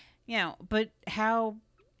 Yeah, but how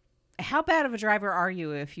bad of a driver are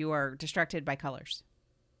you if you are distracted by colors?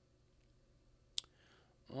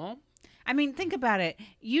 Well, think about it.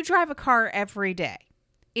 You drive a car every day.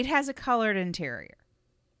 It has a colored interior,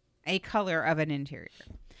 a color of an interior.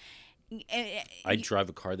 I drive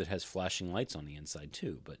a car that has flashing lights on the inside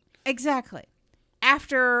too, but exactly.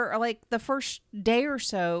 After the first day or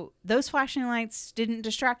so, those flashing lights didn't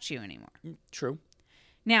distract you anymore. True.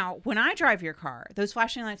 Now, when I drive your car, those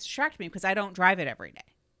flashing lights distract me because I don't drive it every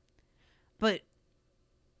day. But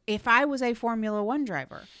if I was a Formula One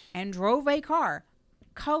driver and drove a car,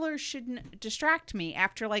 colors shouldn't distract me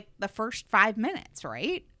after the first 5 minutes,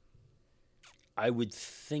 right? I would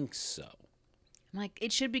think so.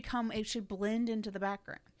 It should blend into the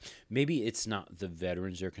background. Maybe it's not the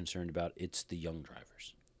veterans they're concerned about, it's the young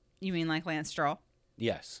drivers. You mean like Lance Stroll?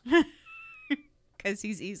 Yes. Because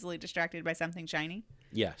he's easily distracted by something shiny?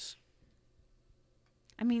 Yes.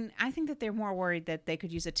 I think that they're more worried that they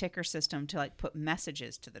could use a ticker system to put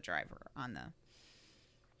messages to the driver on the...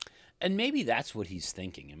 And maybe that's what he's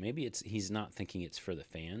thinking. And maybe he's not thinking it's for the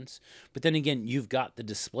fans. But then again, you've got the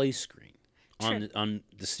display screen on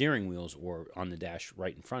the steering wheels or on the dash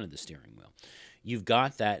right in front of the steering wheel. You've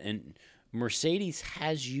got that, and Mercedes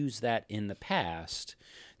has used that in the past.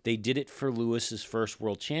 They did it for Lewis's first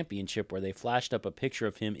world championship where they flashed up a picture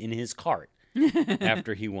of him in his cart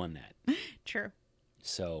after he won that. True.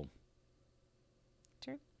 So.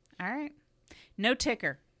 True. All right. No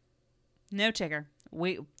ticker.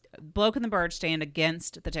 Bloke and the Bird stand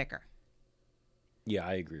against the ticker. Yeah,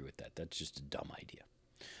 I agree with that. That's just a dumb idea.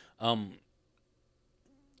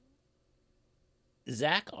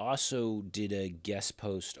 Zach also did a guest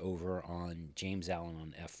post over on James Allen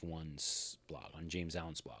on F1's blog, on James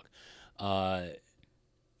Allen's blog.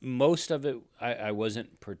 Most of it I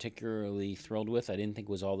wasn't particularly thrilled with. I didn't think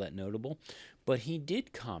was all that notable. But he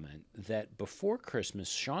did comment that before Christmas,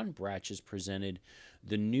 Sean Bratches presented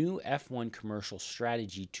the new F1 commercial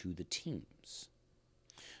strategy to the teams.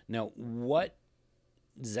 Now, what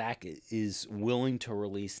Zach is willing to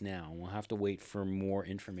release now, we'll have to wait for more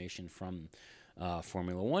information from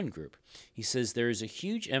Formula One Group. He says there is a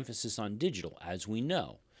huge emphasis on digital, as we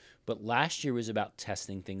know, but last year was about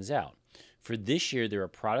testing things out. For this year, there are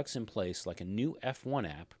products in place like a new F1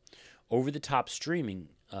 app, over-the-top streaming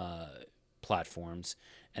platforms,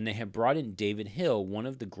 and they have brought in David Hill, one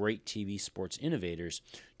of the great TV sports innovators,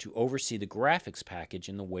 to oversee the graphics package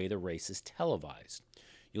and the way the race is televised.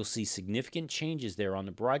 You'll see significant changes there on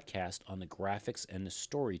the broadcast, on the graphics, and the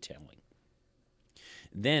storytelling.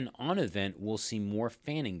 Then, on event, we'll see more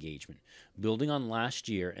fan engagement, building on last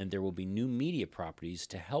year, and there will be new media properties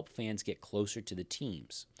to help fans get closer to the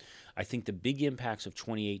teams. I think the big impacts of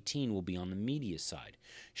 2018 will be on the media side,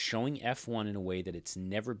 showing F1 in a way that it's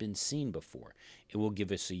never been seen before. It will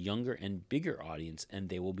give us a younger and bigger audience, and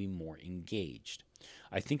they will be more engaged.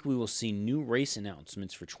 I think we will see new race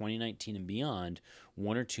announcements for 2019 and beyond,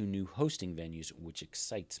 1 or 2 new hosting venues, which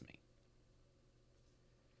excites me.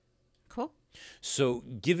 Cool. So,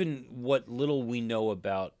 given what little we know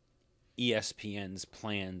about ESPN's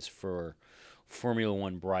plans for Formula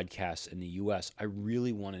One broadcasts in the U.S., I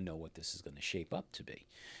really want to know what this is going to shape up to be.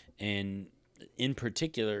 And in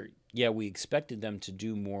particular, yeah, we expected them to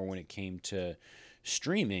do more when it came to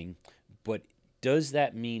streaming, but does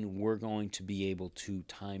that mean we're going to be able to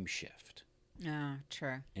time shift?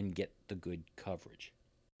 True. And get the good coverage?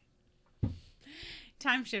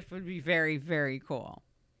 Time shift would be very, very cool.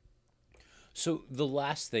 So the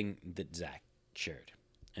last thing that Zach shared,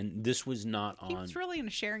 and this was not on... He was really in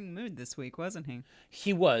a sharing mood this week, wasn't he?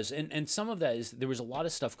 He was, and some of that is there was a lot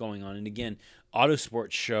of stuff going on. And again,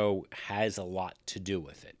 Autosports Show has a lot to do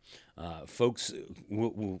with it. Folks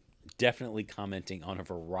will definitely commenting on a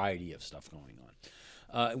variety of stuff going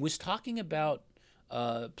on. It was talking about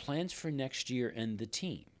plans for next year and the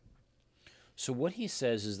team. So what he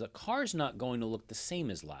says is the car's not going to look the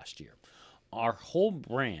same as last year. Our whole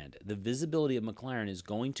brand, the visibility of McLaren, is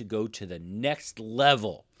going to go to the next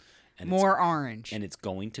level. And more orange. And it's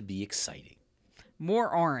going to be exciting.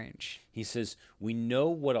 More orange. He says, we know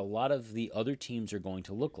what a lot of the other teams are going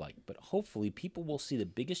to look like, but hopefully people will see the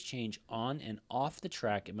biggest change on and off the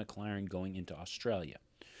track at McLaren going into Australia.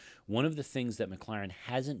 One of the things that McLaren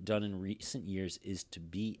hasn't done in recent years is to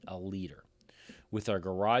be a leader. With our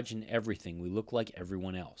garage and everything, we look like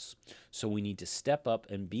everyone else. So we need to step up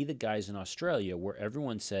and be the guys in Australia where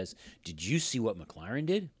everyone says, did you see what McLaren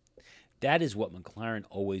did? That is what McLaren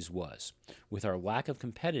always was. With our lack of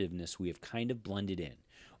competitiveness, we have kind of blended in.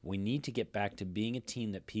 We need to get back to being a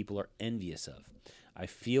team that people are envious of. I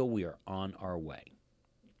feel we are on our way.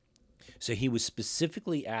 So he was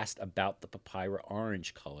specifically asked about the papyrus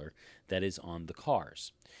orange color that is on the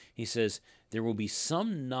cars. He says, there will be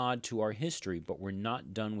some nod to our history, but we're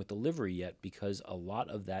not done with the livery yet because a lot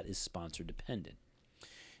of that is sponsor dependent.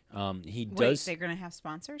 Wait, they're going to have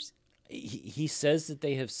sponsors? He says that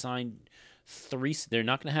they have signed 3. They're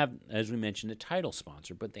not going to have, as we mentioned, a title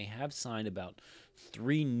sponsor, but they have signed about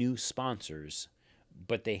 3 new sponsors,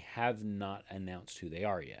 but they have not announced who they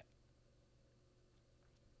are yet.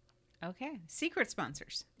 Okay. Secret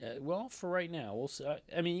sponsors. Well, for right now, we'll see.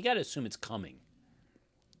 I mean, you got to assume it's coming.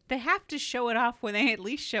 They have to show it off when they at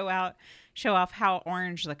least show off how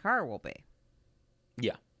orange the car will be.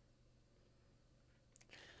 Yeah.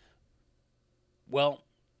 Well,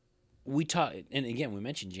 we talked, and again, we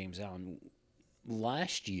mentioned James Allen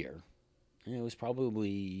last year. And it was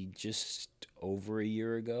probably just over a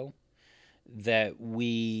year ago that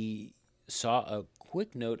we saw a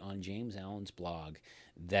quick note on James Allen's blog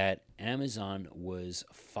that Amazon was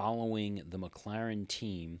following the McLaren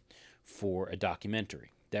team for a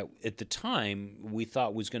documentary that at the time we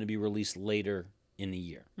thought was going to be released later in the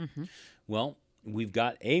year. Mm-hmm. Well, we've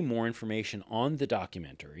got more information on the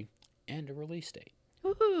documentary and a release date.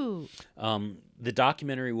 Woohoo! The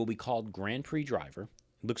documentary will be called Grand Prix Driver.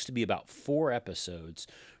 It looks to be about 4 episodes,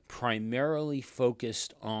 primarily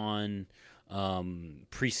focused on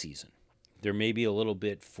preseason. There may be a little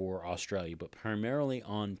bit for Australia, but primarily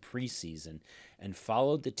on preseason, and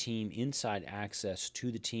followed the team inside access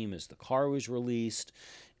to the team as the car was released,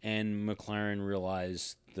 and McLaren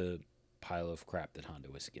realized the pile of crap that Honda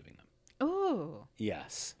was giving them. Oh.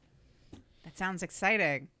 Yes. That sounds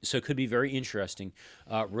exciting. So it could be very interesting.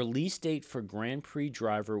 Release date for Grand Prix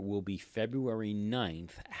Driver will be February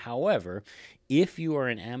 9th. However, if you are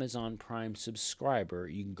an Amazon Prime subscriber,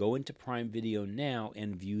 you can go into Prime Video now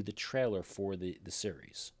and view the trailer for the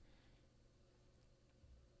series.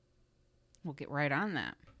 We'll get right on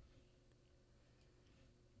that.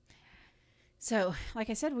 So, like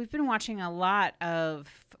I said, we've been watching a lot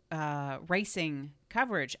of racing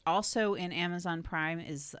coverage. Also in Amazon Prime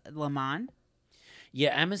is Le Mans.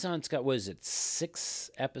 Yeah, Amazon's got, what is it,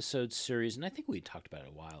 6-episode series, and I think we talked about it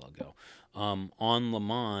a while ago, on Le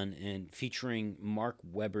Mans, and featuring Mark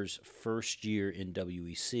Webber's first year in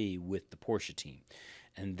WEC with the Porsche team,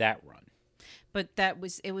 and that run. But it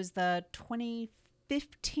was the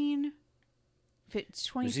 2015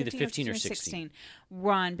 It was either 15 or 16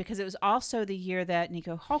 run, because it was also the year that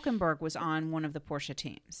Nico Hülkenberg was on one of the Porsche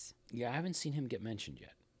teams. Yeah, I haven't seen him get mentioned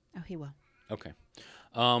yet. Oh, he will. Okay.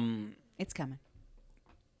 It's coming.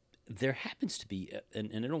 There happens to be, and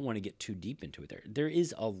I don't want to get too deep into it there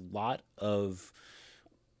is a lot of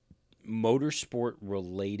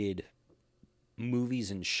motorsport-related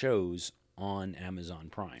movies and shows on Amazon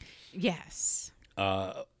Prime. Yes.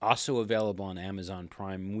 Also available on Amazon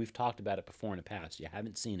Prime. We've talked about it before in the past. You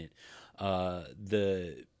haven't seen it.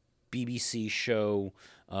 The BBC show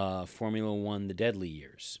Formula One, The Deadly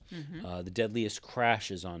Years. Mm-hmm. The Deadliest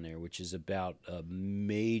Crash is on there, which is about a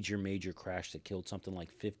major, major crash that killed something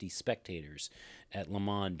like 50 spectators at Le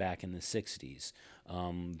Mans back in the 60s.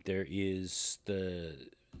 There is the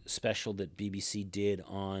special that BBC did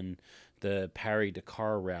on the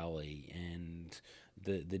Paris-Dakar Rally and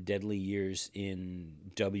the deadly years in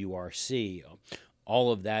WRC.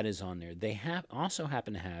 All of that is on there. They also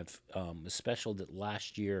happen to have a special that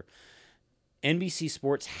last year NBC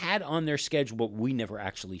Sports had on their schedule, but we never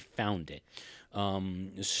actually found it.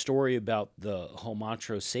 A story about the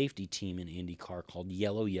Homatro safety team in IndyCar called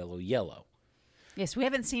Yellow, Yellow, Yellow. Yes, we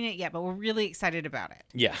haven't seen it yet, but we're really excited about it.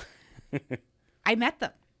 Yeah. I met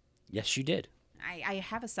them. Yes, you did. I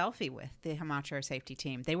have a selfie with the Homatro safety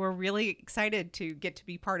team. They were really excited to get to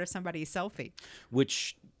be part of somebody's selfie.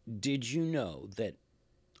 Which, did you know that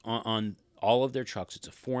on all of their trucks, it's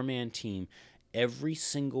a 4-man team. Every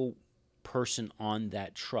single person on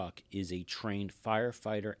that truck is a trained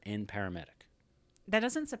firefighter and paramedic. That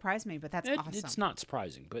doesn't surprise me, but that's awesome. It's not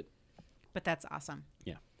surprising, but that's awesome.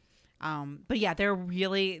 Yeah. But yeah, they're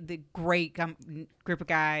really the great group of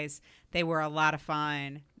guys. They were a lot of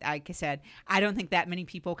fun. Like I said, I don't think that many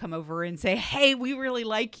people come over and say, "Hey, we really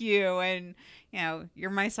like you, and you're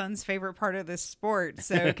my son's favorite part of this sport.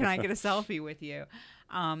 So can I get a selfie with you?"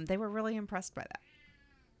 They were really impressed by that.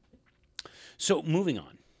 So moving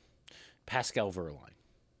on, Pascal Wehrlein.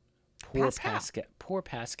 Poor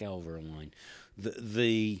Pascal Wehrlein.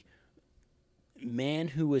 The man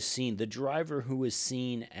who was seen, the driver who was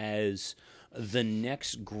seen as the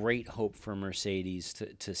next great hope for Mercedes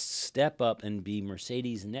to step up and be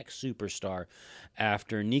Mercedes' next superstar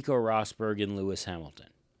after Nico Rosberg and Lewis Hamilton,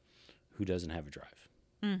 who doesn't have a drive.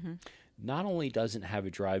 Mm-hmm. Not only doesn't have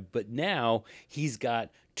a drive, but now he's got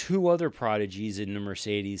 2 other prodigies in the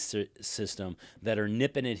Mercedes system that are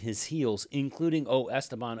nipping at his heels, including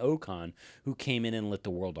Esteban Ocon, who came in and lit the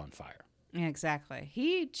world on fire. Yeah, exactly.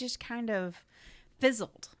 He just kind of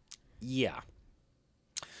fizzled. Yeah.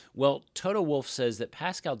 Well, Toto Wolff says that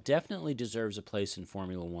Pascal definitely deserves a place in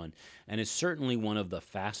Formula One and is certainly one of the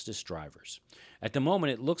fastest drivers. At the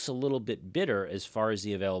moment, it looks a little bit bitter as far as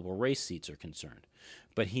the available race seats are concerned,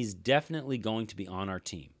 but he's definitely going to be on our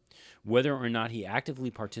team. Whether or not he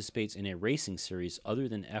actively participates in a racing series other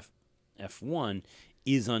than F1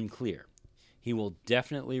 is unclear. He will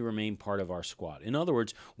definitely remain part of our squad. In other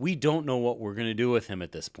words, we don't know what we're going to do with him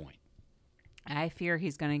at this point. I fear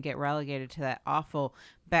he's going to get relegated to that awful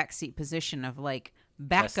backseat position of like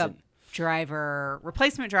backup driver,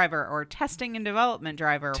 replacement driver, or testing and development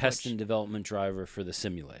driver. And development driver for the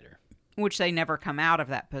simulator. Which they never come out of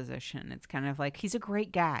that position. It's kind of like he's a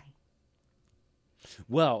great guy.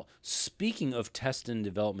 Well, speaking of test and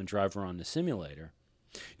development driver on the simulator,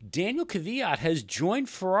 Daniel Kvyat has joined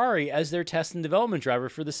Ferrari as their test and development driver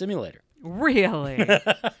for the simulator. Really?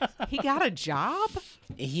 He got a job?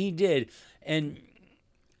 He did. And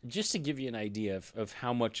just to give you an idea of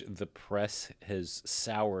how much the press has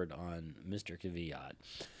soured on Mr. Kvyat,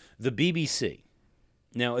 the BBC,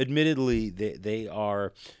 now admittedly they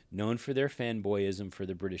are known for their fanboyism for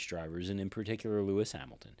the British drivers, and in particular Lewis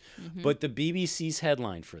Hamilton. Mm-hmm. But the BBC's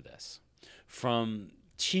headline for this, from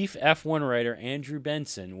chief F1 writer Andrew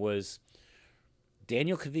Benson, was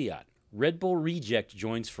Daniel Kvyat, Red Bull reject,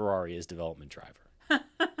 joins Ferrari as development driver.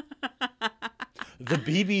 The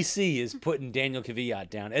BBC is putting Daniel Kvyat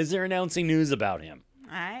down as they're announcing news about him.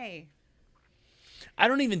 Aye. I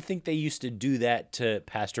don't even think they used to do that to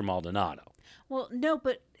Pastor Maldonado. Well, no,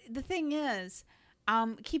 but the thing is,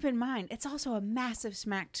 keep in mind, it's also a massive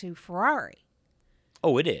smack to Ferrari.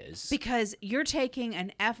 Oh, it is. Because you're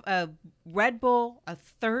taking a Red Bull, a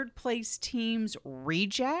third place team's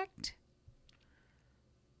reject.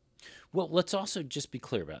 Well, let's also just be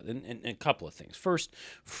clear about it, and a couple of things. First,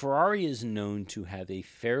 Ferrari is known to have a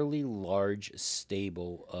fairly large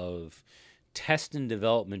stable of test and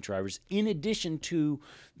development drivers in addition to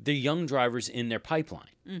the young drivers in their pipeline.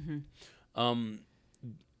 Mm-hmm.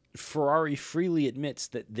 Ferrari freely admits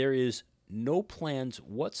that there is no plans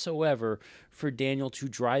whatsoever for Daniel to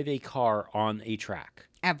drive a car on a track.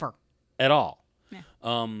 Ever. At all. Yeah.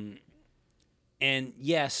 And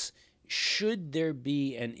yes, should there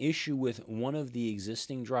be an issue with one of the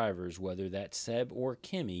existing drivers, whether that's Seb or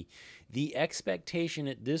Kimi, the expectation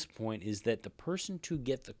at this point is that the person to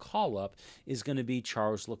get the call up is going to be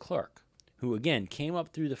Charles Leclerc, who again came up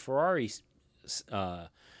through the Ferrari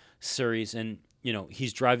series, and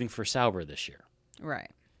he's driving for Sauber this year.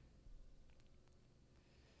 Right.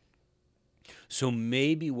 So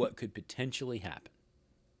maybe what could potentially happen,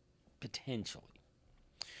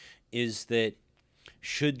 is that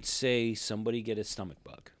should, say, somebody get a stomach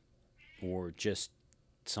bug or just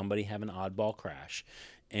somebody have an oddball crash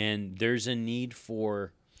and there's a need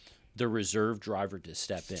for the reserve driver to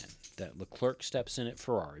step in, that Leclerc steps in at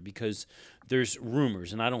Ferrari, because there's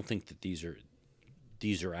rumors, and I don't think that these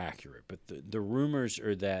are accurate, but the rumors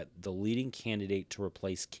are that the leading candidate to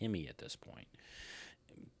replace Kimi at this point,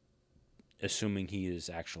 assuming he is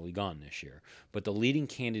actually gone this year, but the leading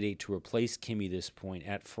candidate to replace Kimi this point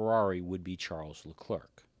at Ferrari would be Charles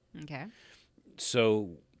Leclerc. Okay.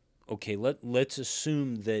 So, okay, let's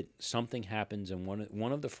assume that something happens and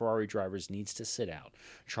one of the Ferrari drivers needs to sit out.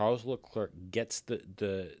 Charles Leclerc gets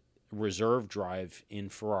the reserve drive in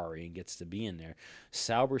Ferrari and gets to be in there.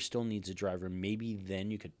 Sauber still needs a driver. Maybe then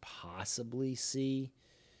you could possibly see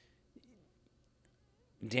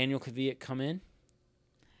Daniel Kvyat come in.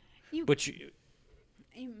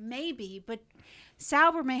 Maybe, but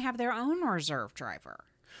Sauber may have their own reserve driver.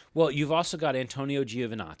 Well, you've also got Antonio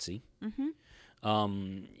Giovinazzi.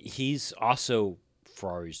 Mm-hmm. He's also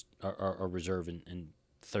Ferrari's a reserve and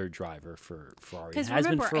third driver for Ferrari. Because has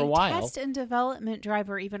remember, been for a while. Test and development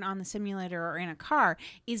driver, even on the simulator or in a car,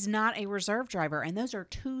 is not a reserve driver, and those are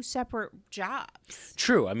two separate jobs.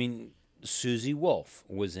 True. I mean, Susie Wolf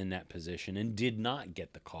was in that position and did not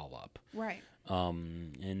get the call up. Right.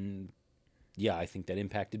 And yeah, I think that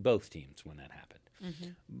impacted both teams when that happened.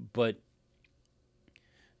 Mm-hmm. But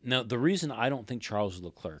now the reason I don't think Charles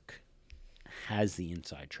Leclerc has the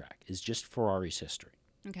inside track is just Ferrari's history.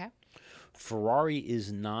 Okay. Ferrari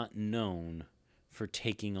is not known for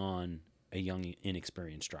taking on a young,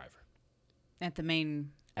 inexperienced driver. At the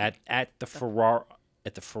main at the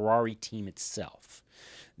Ferrari team itself.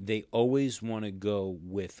 They always want to go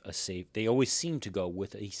with a safe. They always seem to go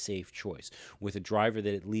with a safe choice, with a driver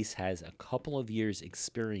that at least has a couple of years'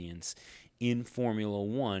 experience in Formula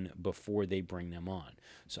One before they bring them on.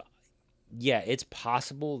 So, yeah, it's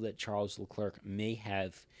possible that Charles Leclerc may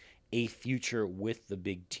have a future with the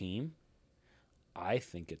big team. I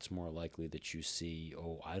think it's more likely that you see,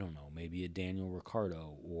 I don't know, maybe a Daniel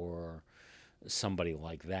Ricciardo or somebody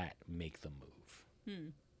like that make the move.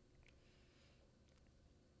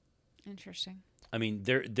 Interesting. I mean,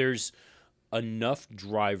 there's enough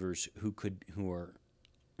drivers who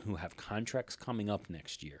have contracts coming up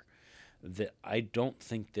next year that I don't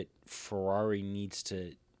think that Ferrari needs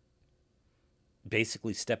to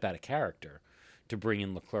basically step out of character to bring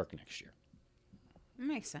in Leclerc next year.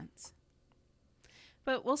 Makes sense.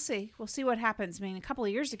 But we'll see. We'll see what happens. I mean, a couple of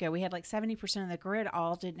years ago, we had like 70% of the grid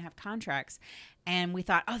all didn't have contracts. And we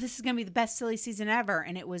thought, this is going to be the best silly season ever.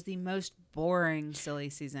 And it was the most boring silly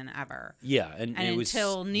season ever. Yeah, and it was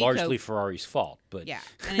largely Ferrari's fault. But yeah,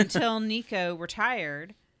 and until Nico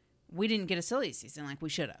retired, we didn't get a silly season like we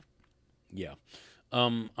should have. Yeah.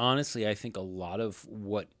 Honestly, I think a lot of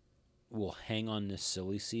what will hang on this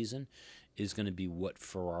silly season is going to be what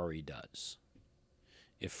Ferrari does.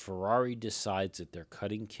 If Ferrari decides that they're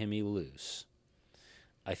cutting Kimi loose,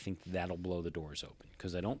 I think that'll blow the doors open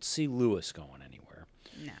because I don't see Lewis going anywhere.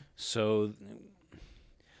 No. So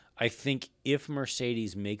I think if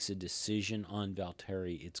Mercedes makes a decision on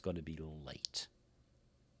Valtteri, it's going to be late.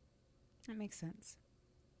 That makes sense.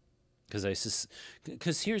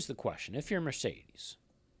 Because here's the question. If you're Mercedes,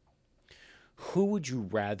 who would you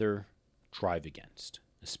rather drive against,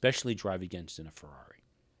 especially drive against in a Ferrari?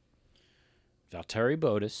 Valtteri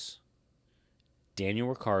Bottas, Daniel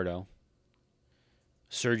Ricciardo,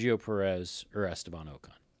 Sergio Perez or Esteban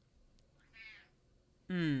Ocon.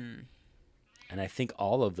 And I think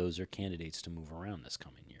all of those are candidates to move around this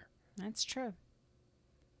coming year. That's true.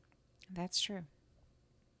 That's true.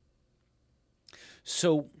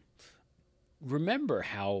 So remember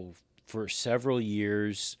how for several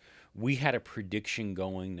years we had a prediction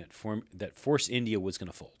going that Force India was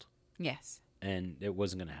going to fold. Yes. And it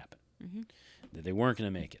wasn't going to happen. That they weren't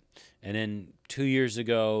going to make it. And then 2 years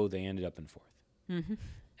ago, they ended up in fourth.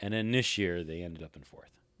 And then this year, they ended up in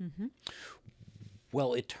fourth.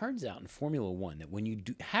 Well, it turns out in Formula One that when you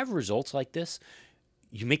have results like this,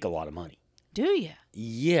 you make a lot of money. Do you?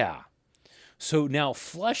 Yeah. So now,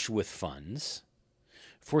 flush with funds,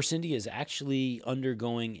 Force India is actually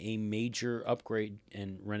undergoing a major upgrade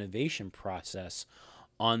and renovation process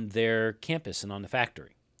on their campus and on the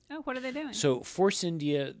factory. Oh, what are they doing? So Force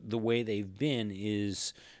India, the way they've been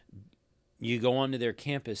is you go onto their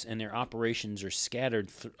campus and their operations are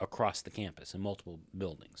scattered across the campus in multiple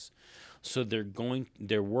buildings. So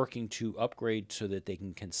they're working to upgrade so that they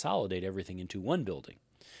can consolidate everything into one building,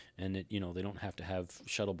 and that they don't have to have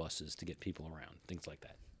shuttle buses to get people around, things like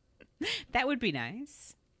that. That would be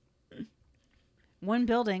nice. One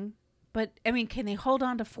building, but I mean, can they hold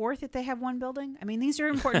on to fourth if they have one building? I mean, these are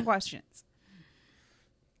important questions.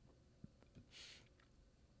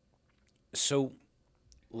 So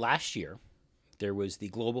last year, there was the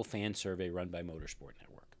global fan survey run by Motorsport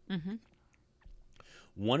Network.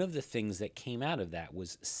 One of the things that came out of that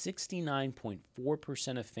was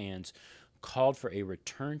 69.4% of fans called for a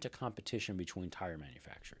return to competition between tire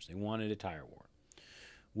manufacturers. They wanted a tire war.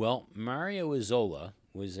 Well, Mario Izzola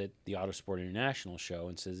was at the Autosport International show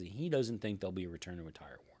and says that he doesn't think there'll be a return to a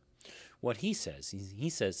tire war. What he says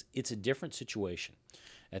it's a different situation.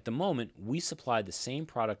 At the moment, we supply the same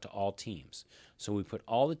product to all teams, so we put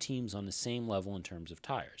all the teams on the same level in terms of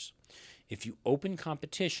tires. If you open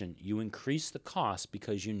competition, you increase the cost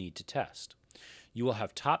because you need to test. You will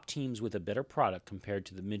have top teams with a better product compared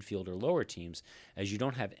to the midfield or lower teams, as you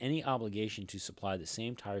don't have any obligation to supply the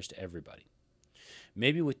same tires to everybody.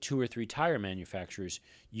 Maybe with 2 or 3 tire manufacturers,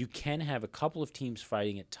 you can have a couple of teams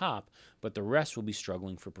fighting at top, but the rest will be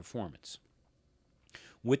struggling for performance.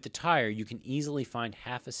 With the tire, you can easily find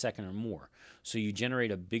half a second or more, so you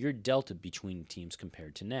generate a bigger delta between teams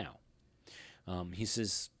compared to now. He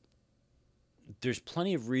says there's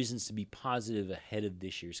plenty of reasons to be positive ahead of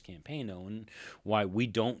this year's campaign, though, and why we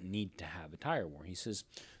don't need to have a tire war. He says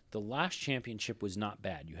the last championship was not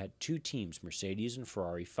bad. You had 2 teams, Mercedes and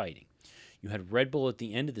Ferrari, fighting. You had Red Bull at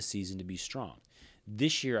the end of the season to be strong.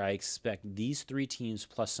 This year, I expect these 3 teams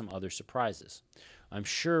plus some other surprises. I'm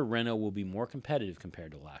sure Renault will be more competitive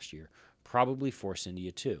compared to last year, probably Force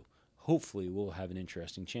India too. Hopefully, we'll have an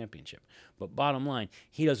interesting championship. But bottom line,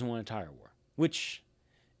 he doesn't want a tire war, which,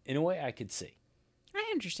 in a way, I could see. I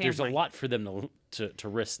understand. There's a lot for them to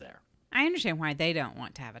risk there. I understand why they don't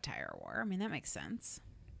want to have a tire war. I mean, that makes sense.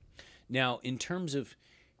 Now, in terms of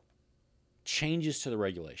changes to the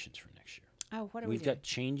regulations for next year. Oh, what are We've got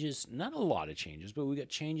changes, not a lot of changes, but we've got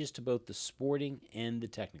changes to both the sporting and the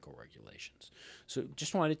technical regulations. So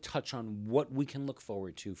just wanted to touch on what we can look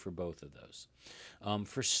forward to for both of those.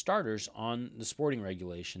 For starters, on the sporting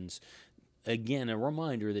regulations, again, a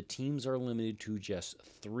reminder that teams are limited to just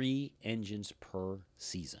 3 engines per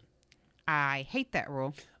season. I hate that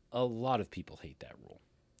rule. A lot of people hate that rule.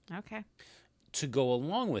 Okay. To go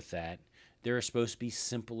along with that, there are supposed to be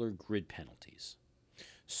simpler grid penalties.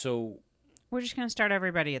 So we're just going to start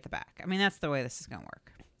everybody at the back. I mean, that's the way this is going to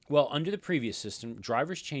work. Well, under the previous system,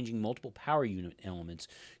 drivers changing multiple power unit elements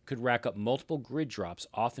could rack up multiple grid drops,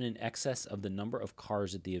 often in excess of the number of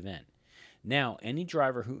cars at the event. Now, any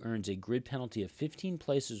driver who earns a grid penalty of 15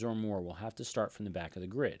 places or more will have to start from the back of the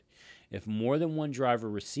grid. If more than one driver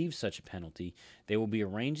receives such a penalty, they will be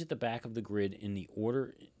arranged at the back of the grid in the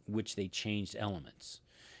order which they changed elements.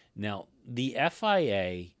 Now, the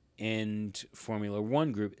FIA and Formula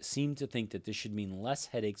One group seem to think that this should mean less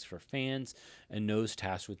headaches for fans and those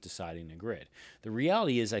tasked with deciding the grid. The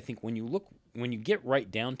reality is, I think when you get right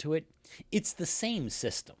down to it, it's the same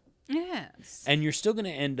system. Yes. And you're still going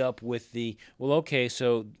to end up with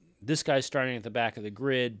so this guy's starting at the back of the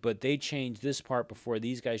grid, but they changed this part before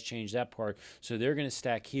these guys changed that part, so they're going to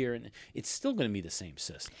stack here, and it's still going to be the same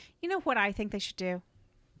system. You know what I think they should do?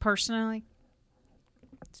 Personally,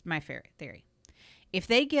 it's my theory. If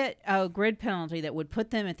they get a grid penalty that would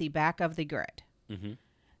put them at the back of the grid,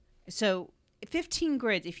 so 15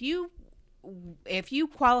 grids, if you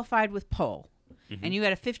qualified with pole, and you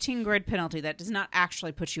had a 15 grid penalty, that does not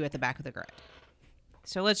actually put you at the back of the grid.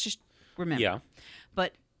 So let's just remember. Yeah.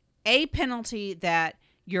 But a penalty that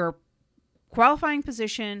your qualifying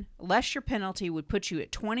position less your penalty would put you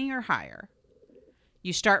at 20 or higher.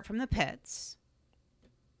 You start from the pits.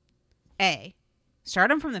 Start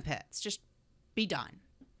them from the pits. Just be done.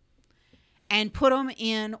 And put them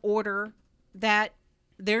in order that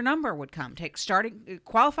their number would come. Take starting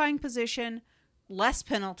qualifying position, less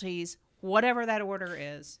penalties, whatever that order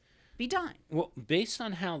is. Be done. Well, based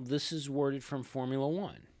on how this is worded from Formula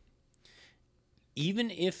One,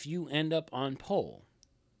 even if you end up on pole,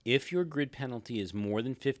 if your grid penalty is more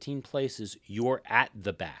than 15 places, you're at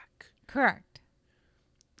the back. Correct.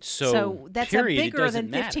 So that's period, a bigger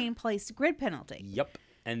than 15 matter. place grid penalty. Yep.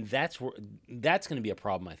 And that's going to be a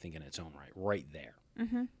problem, I think, in its own right there.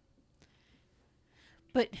 Mm-hmm.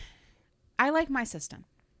 But I like my system.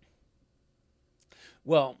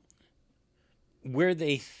 Well, where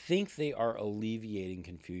they think they are alleviating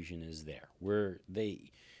confusion is there. Where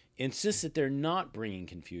they insist that they're not bringing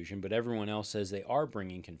confusion, but everyone else says they are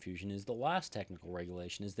bringing confusion, is the last technical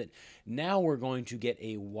regulation, is that now we're going to get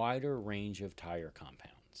a wider range of tire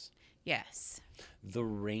compounds. Yes. The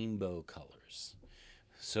rainbow colors.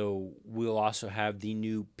 So we'll also have the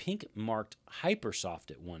new pink marked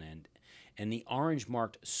Hypersoft at one end and the orange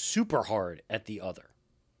marked Super Hard at the other.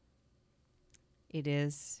 It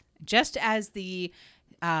is. Just as the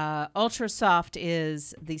Ultra Soft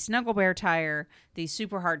is the Snuggle Bear tire, the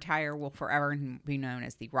Super Hard tire will forever be known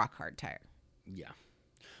as the Rock Hard tire. Yeah.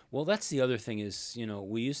 Well, that's the other thing is,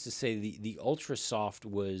 we used to say the Ultra Soft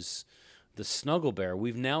was the Snuggle Bear.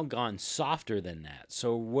 We've now gone softer than that.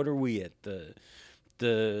 So what are we at?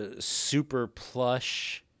 The Super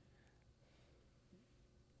Plush?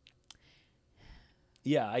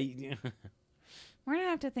 Yeah, We're going to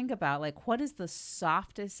have to think about, what is the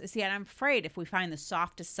softest... See, and I'm afraid if we find the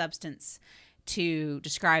softest substance to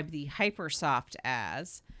describe the Hypersoft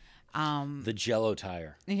as... the Jell-O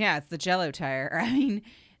tire. Yeah, it's the Jell-O tire. I mean,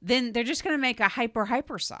 then they're just going to make a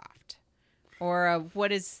hyper soft. Or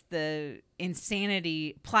what is the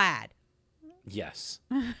Insanity Plaid? Yes.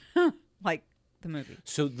 Like the movie.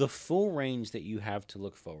 So the full range that you have to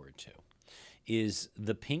look forward to is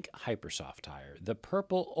the pink Hypersoft tire, the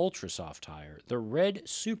purple Ultra Soft tire, the red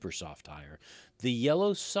Super Soft tire, the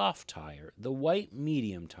yellow Soft tire, the white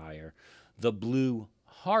Medium tire, the blue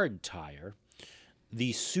Hard tire,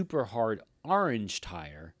 the Super Hard Orange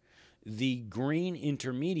tire, the green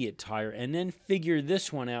Intermediate tire, and then figure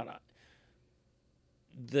this one out,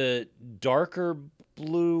 the darker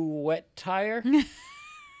blue Wet tire.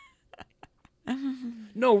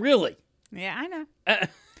 No, really. Yeah, I know.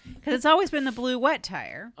 Because it's always been the blue Wet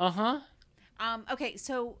tire. Uh-huh. Okay,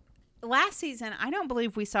 so last season, I don't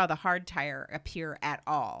believe we saw the hard tire appear at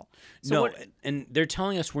all. So no, and they're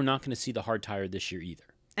telling us we're not going to see the hard tire this year either.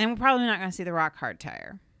 And we're probably not going to see the rock hard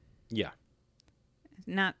tire. Yeah.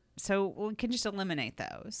 So we can just eliminate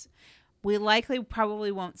those. We likely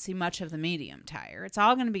probably won't see much of the medium tire. It's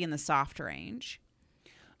all going to be in the soft range.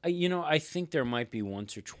 I think there might be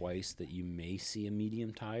once or twice that you may see a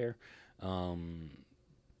medium tire,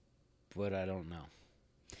 but I don't know.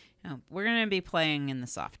 No, we're going to be playing in the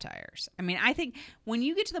soft tires. I mean, I think when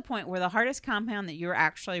you get to the point where the hardest compound that you're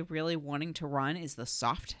actually really wanting to run is the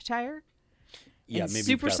soft tire, yeah, and maybe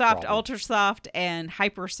super soft, ultra soft, and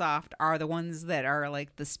hyper soft are the ones that are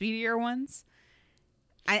like the speedier ones.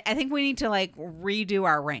 I think we need to redo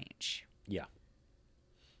our range. Yeah.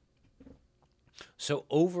 So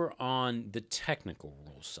over on the technical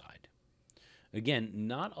rules side, again,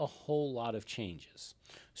 not a whole lot of changes.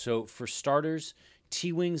 So for starters,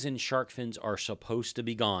 T-wings and shark fins are supposed to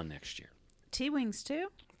be gone next year. T-wings too?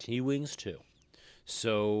 T-wings too.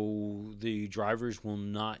 So the drivers will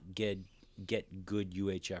not get good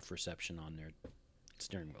UHF reception on their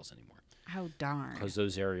steering wheels anymore. Oh, darn. Because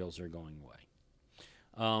those aerials are going away.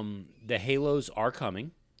 The halos are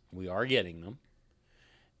coming. We are getting them.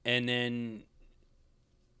 And then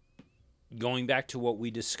going back to what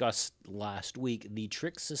we discussed last week, the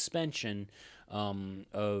trick suspension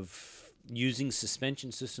of using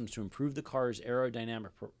suspension systems to improve the car's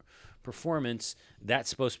aerodynamic performance, that's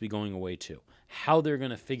supposed to be going away too. How they're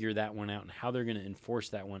going to figure that one out and how they're going to enforce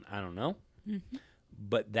that one, I don't know. Mm-hmm.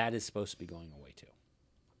 But that is supposed to be going away too.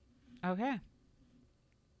 Okay.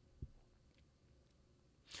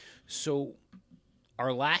 So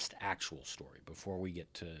our last actual story before we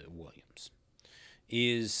get to Williams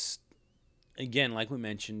is, again, like we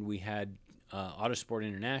mentioned, we had Autosport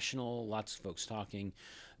International, lots of folks talking.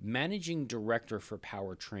 Managing director for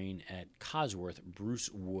powertrain at Cosworth, Bruce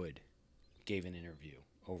Wood, gave an interview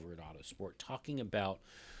over at Autosport talking about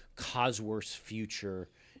Cosworth's future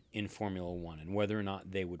in Formula One and whether or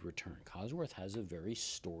not they would return. Cosworth has a very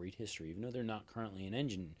storied history, even though they're not currently an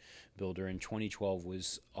engine builder, and 2012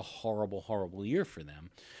 was a horrible, horrible year for them.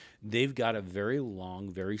 They've got a very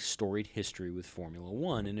long, very storied history with Formula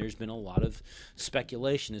One, and there's been a lot of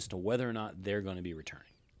speculation as to whether or not they're going to be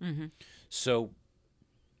returning. Mm-hmm. So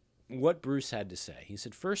what Bruce had to say, he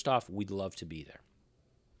said, first off, we'd love to be there.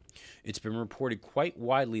 It's been reported quite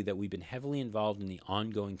widely that we've been heavily involved in the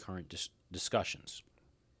ongoing current discussions.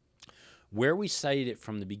 Where we cited it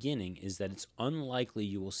from the beginning is that it's unlikely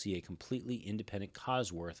you will see a completely independent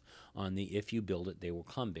Cosworth on the if you build it, they will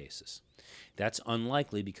come basis. That's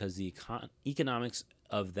unlikely because the economics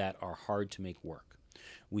of that are hard to make work.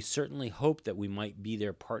 We certainly hope that we might be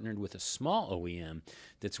there partnered with a small OEM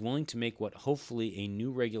that's willing to make what hopefully a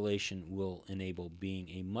new regulation will enable, being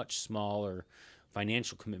a much smaller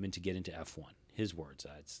financial commitment to get into F1. His words.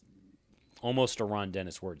 It's almost a Ron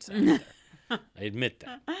Dennis word salad there. I admit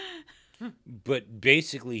that. But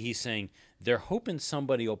basically he's saying they're hoping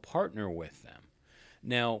somebody will partner with them.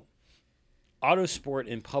 Now, Autosport,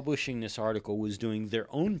 in publishing this article, was doing their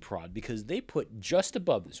own prod because they put just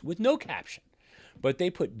above this, with no caption, but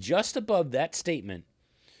they put just above that statement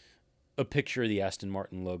a picture of the Aston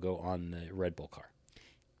Martin logo on the Red Bull car.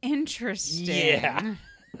 Interesting. Yeah.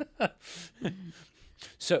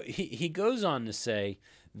 So he goes on to say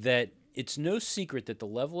that it's no secret that the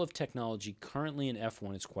level of technology currently in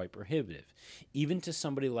F1 is quite prohibitive, even to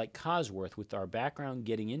somebody like Cosworth with our background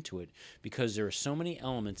getting into it, because there are so many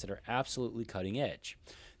elements that are absolutely cutting edge.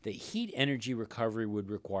 The heat energy recovery would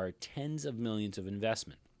require tens of millions of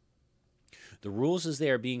investment. The rules as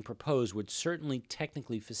they are being proposed would certainly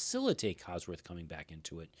technically facilitate Cosworth coming back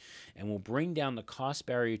into it and will bring down the cost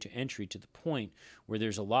barrier to entry to the point where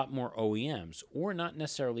there's a lot more OEMs, or not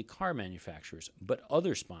necessarily car manufacturers, but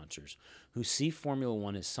other sponsors who see Formula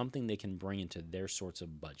One as something they can bring into their sorts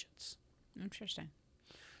of budgets. Interesting.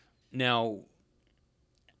 Now,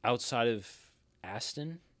 outside of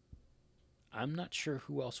Aston, I'm not sure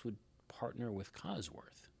who else would partner with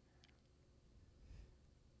Cosworth.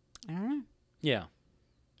 I don't know. Yeah.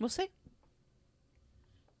 We'll see.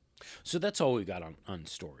 So that's all we got on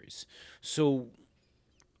stories. So,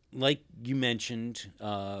 like you mentioned,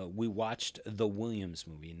 we watched the Williams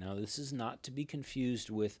movie. Now, this is not to be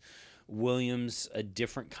confused with Williams, A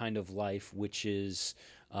Different Kind of Life, which is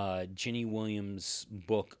Ginny Williams'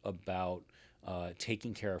 book about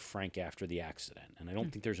taking care of Frank after the accident. And I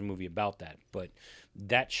don't think there's a movie about that, but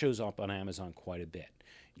that shows up on Amazon quite a bit.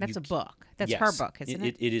 That's a book. That's yes, her book, isn't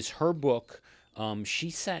it? It is her book. She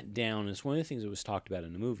sat down, and it's one of the things that was talked about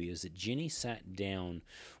in the movie, is that Ginny sat down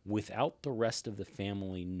without the rest of the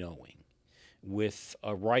family knowing, with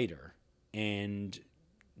a writer, and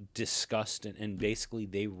discussed, and basically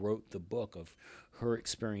they wrote the book of her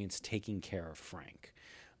experience taking care of Frank.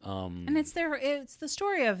 And it's the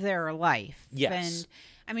story of their life. Yes. And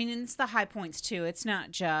I mean, it's the high points too. It's not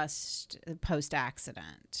just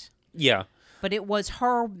post-accident. Yeah. But it was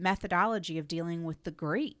her methodology of dealing with the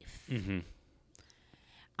grief. Mm-hmm.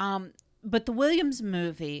 But the Williams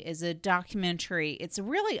movie is a documentary. It's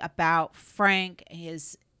really about Frank,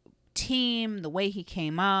 his team, the way he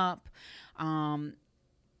came up, and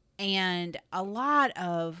a lot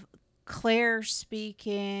of Claire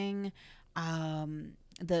speaking.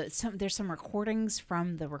 There's some recordings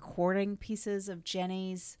from the recording pieces of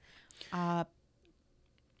Jenny's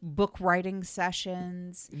book writing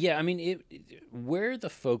sessions. Yeah, I mean, where the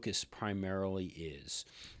focus primarily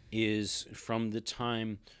is from the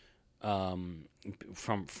time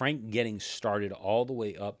from Frank getting started all the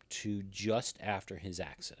way up to just after his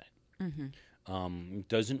accident. Mm-hmm.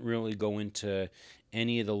 Doesn't really go into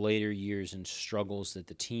any of the later years and struggles that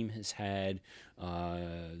the team has had,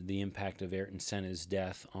 the impact of Ayrton Senna's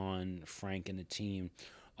death on Frank and the team,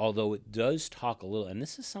 although it does talk a little, and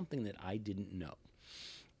this is something that I didn't know,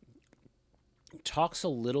 talks a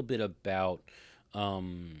little bit about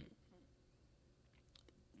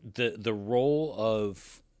the role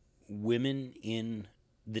of women in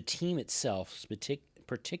the team itself,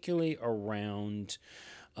 particularly around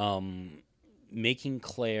making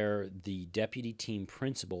Claire the deputy team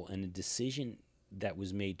principal, and a decision that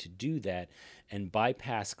was made to do that and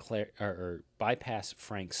bypass bypass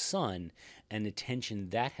Frank's son, and the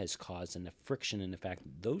tension that has caused, and the friction, and the fact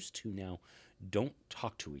that those two now don't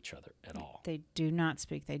talk to each other at all. They do not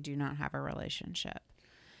speak. They do not have a relationship.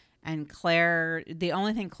 And Claire, the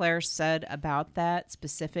only thing Claire said about that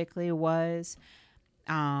specifically was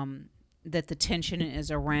that the tension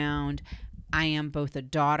is around, I am both a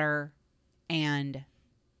daughter and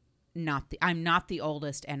I'm not the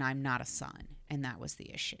oldest, and I'm not a son. And that was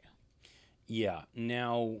the issue. Yeah.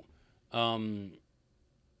 Now,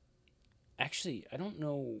 actually, I don't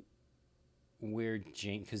know where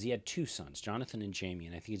James, because he had two sons, Jonathan and Jamie,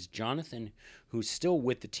 and I think it's Jonathan who's still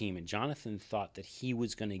with the team, and Jonathan thought that he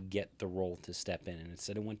was going to get the role to step in, and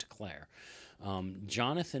instead it went to Claire.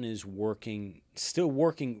 Jonathan is still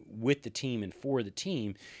working with the team and for the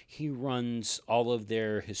team. He runs all of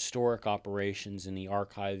their historic operations and the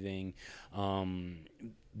archiving,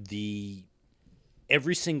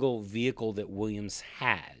 every single vehicle that Williams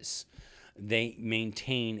has. They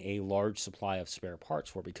maintain a large supply of spare parts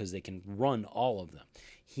for because they can run all of them.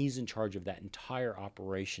 He's in charge of that entire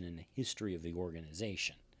operation in the history of the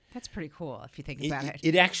organization. That's pretty cool if you think about it.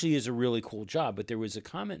 It actually is a really cool job, but there was a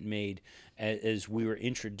comment made as we were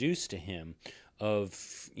introduced to him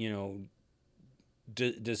of,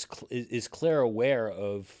 is Claire aware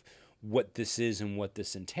of what this is and what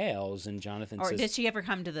this entails? And Jonathan or says, did she ever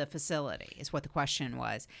come to the facility is what the question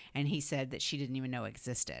was. And he said that she didn't even know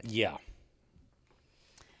existed. yeah.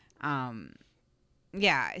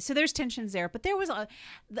 Yeah, so there's tensions there, but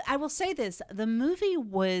I will say this, the movie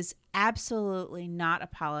was absolutely not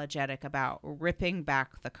apologetic about ripping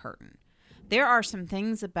back the curtain. There are some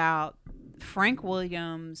things about Frank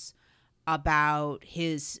Williams, about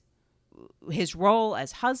his role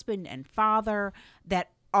as husband and father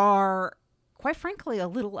that are, quite frankly, a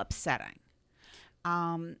little upsetting.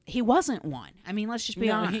 He wasn't one. I mean, let's just be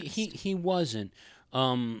honest. He wasn't.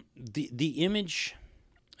 The image...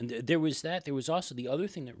 There was that. There was also the other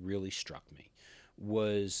thing that really struck me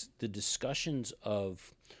was the discussions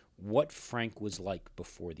of what Frank was like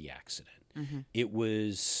before the accident. Mm-hmm. It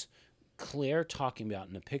was Claire talking about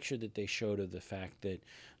in the picture that they showed of the fact that,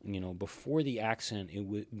 before the accident,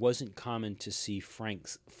 it wasn't common to see Frank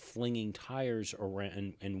flinging tires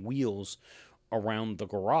around and wheels around the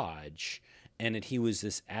garage, and that he was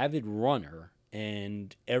this avid runner.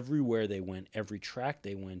 And everywhere they went, every track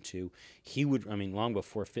they went to, he would, long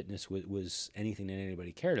before fitness was anything that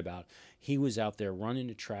anybody cared about, he was out there running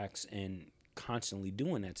the tracks and constantly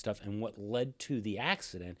doing that stuff. And what led to the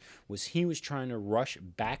accident was he was trying to rush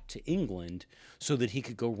back to England so that he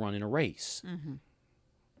could go run in a race. Mm-hmm.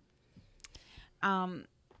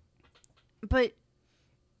 But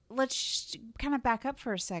let's just kind of back up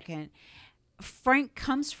for a second. Frank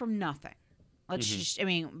comes from nothing.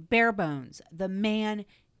 Bare bones. The man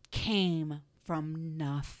came from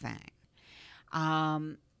nothing.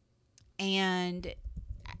 And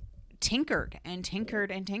tinkered and tinkered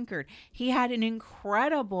and tinkered. He had an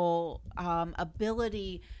incredible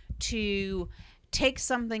ability to take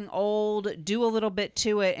something old, do a little bit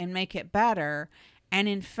to it, and make it better. And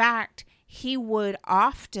in fact, he would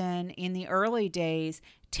often, in the early days,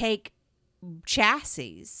 take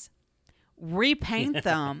chassis, repaint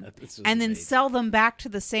them, and then sell them back to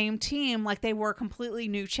the same team like they were a completely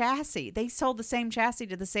new chassis. They sold the same chassis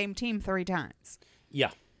to the same team 3 times. Yeah.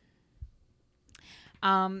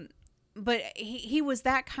 But he was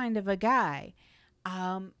that kind of a guy.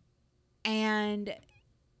 And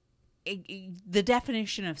the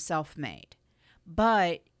definition of self-made.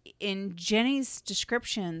 But in Jenny's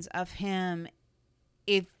descriptions of him,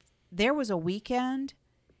 if there was a weekend,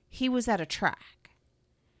 he was at a track.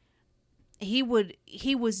 He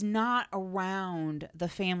was not around the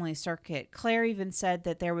family circuit. Claire even said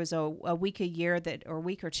that there was a week a year or a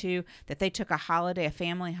week or two that they took a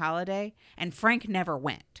family holiday, and Frank never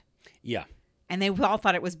went. Yeah. And they all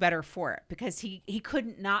thought it was better for it because he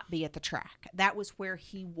couldn't not be at the track. That was where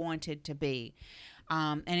he wanted to be.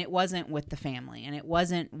 And it wasn't with the family, and it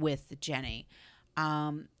wasn't with Jenny.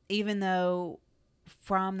 Even though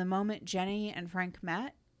from the moment Jenny and Frank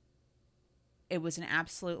met, it was an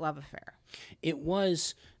absolute love affair. It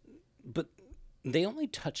was, but they only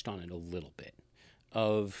touched on it a little bit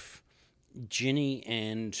of Ginny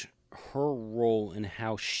and her role and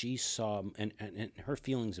how she saw and her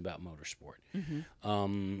feelings about motorsport.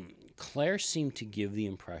 Mm-hmm. Claire seemed to give the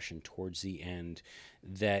impression towards the end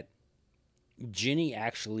that Ginny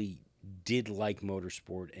actually did like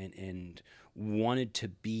motorsport and wanted to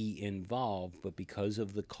be involved, but because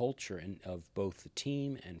of the culture and of both the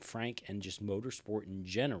team and Frank and just motorsport in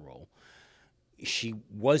general, she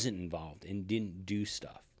wasn't involved and didn't do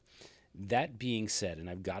stuff. That being said, and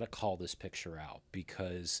I've got to call this picture out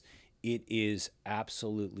because it is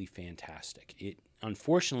absolutely fantastic.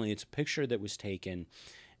 Unfortunately, it's a picture that was taken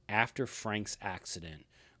after Frank's accident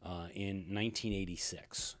in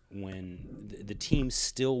 1986 when the team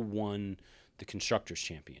still won the Constructors'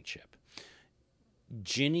 Championship.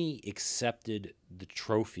 Ginny accepted the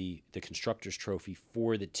trophy, the Constructors' Trophy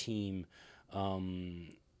for the team.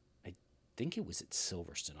 I think it was at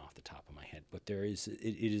Silverstone off the top of my head, but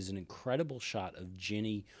it is an incredible shot of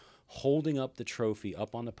Ginny holding up the trophy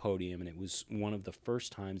up on the podium, and it was one of the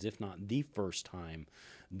first times, if not the first time,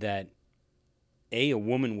 that a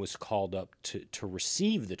woman was called up to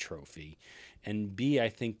receive the trophy, and B, I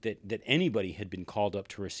think that anybody had been called up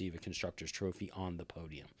to receive a constructor's trophy on the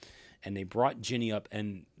podium. And they brought Ginny up,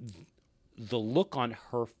 and the look on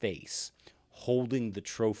her face holding the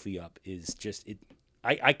trophy up is just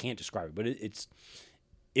I can't describe it, but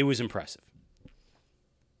it was impressive.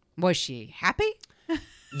 Was she happy?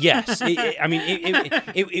 Yes,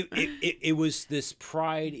 it was this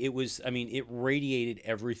pride. It was, it radiated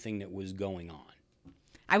everything that was going on.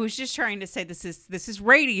 I was just trying to say this is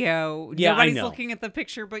radio. Yeah, Nobody's I know. looking at the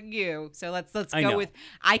picture but you. So let's I go know. with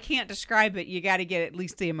I can't describe it. You got to get at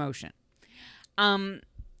least the emotion.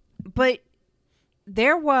 But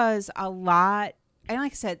there was a lot, and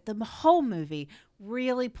like I said, the whole movie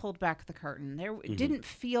really pulled back the curtain. It didn't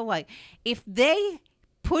feel like, if they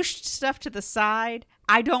pushed stuff to the side,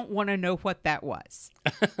 I don't want to know what that was.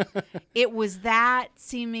 It was that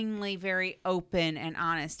seemingly very open and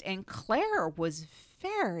honest. And Claire was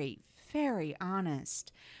very, very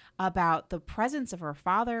honest about the presence of her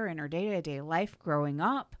father in her day-to-day life growing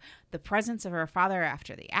up, the presence of her father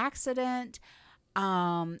after the accident,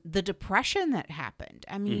 the depression that happened.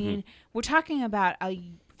 I mean, we're talking about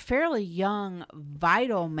a fairly young,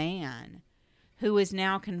 vital man who is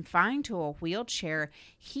now confined to a wheelchair.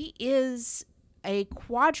 He is a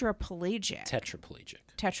quadriplegic.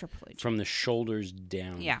 Tetraplegic. From the shoulders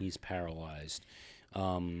down, Yeah. he's paralyzed.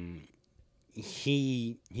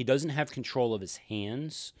 He doesn't have control of his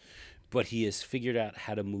hands, but he has figured out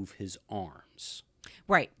how to move his arms.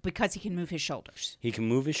 Right, because he can move his shoulders. He can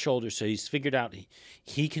move his shoulders, so he's figured out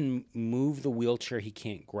he can move the wheelchair. He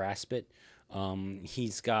can't grasp it.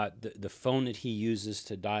 He's got the phone that he uses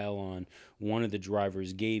to dial on. One of the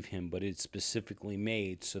drivers gave him, but it's specifically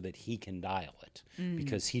made so that he can dial it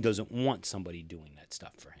because he doesn't want somebody doing that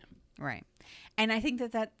stuff for him. Right. And I think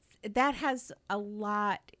that has a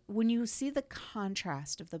lot, when you see the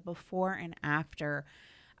contrast of the before and after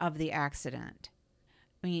of the accident.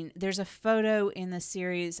 I mean, there's a photo in the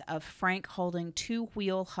series of Frank holding two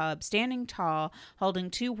wheel hubs, standing tall,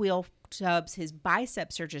 holding two wheel hubs. His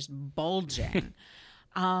biceps are just bulging.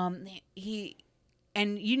 And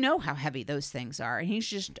you know how heavy those things are. And he's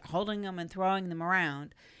just holding them and throwing them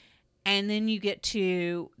around. And then you get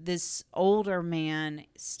to this older man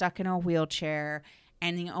stuck in a wheelchair,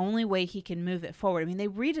 and the only way he can move it forward. I mean,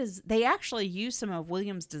 they actually use some of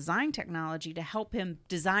Williams' design technology to help him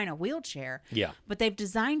design a wheelchair. Yeah. But they've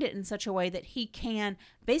designed it in such a way that he can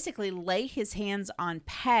basically lay his hands on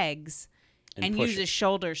pegs and use his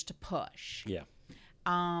shoulders to push. Yeah.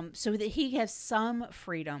 So that he has some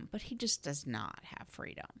freedom, but he just does not have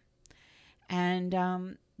freedom.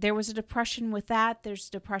 And there was a depression with that. There's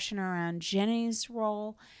depression around Jenny's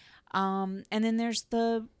role. And then there's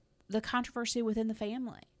the controversy within the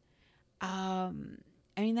family. I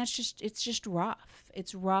mean, it's just rough.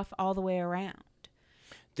 It's rough all the way around.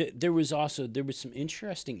 There was some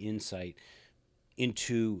interesting insight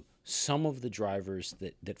into some of the drivers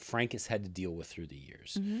that Frank has had to deal with through the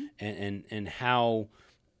years, and how,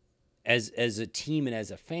 as a team and as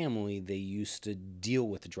a family, they used to deal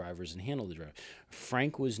with the drivers and handle the drivers.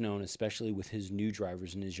 Frank was known, especially with his new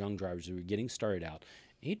drivers and his young drivers who were getting started out,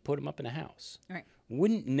 he'd put them up in a house. Right.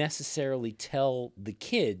 Wouldn't necessarily tell the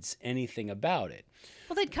kids anything about it.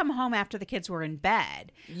 Well, they'd come home after the kids were in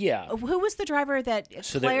bed. Yeah. Who was the driver that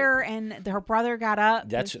Claire and her brother got up?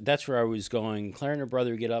 That's where I was going. Claire and her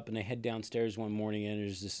brother get up, and they head downstairs one morning, and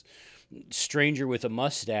there's this stranger with a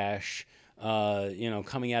mustache,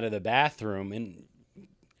 coming out of the bathroom, and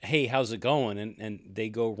hey, how's it going? And they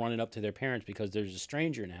go running up to their parents because there's a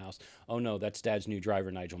stranger in the house. Oh no, that's Dad's new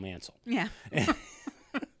driver, Nigel Mansell. Yeah.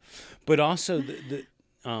 But also the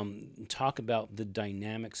talk about the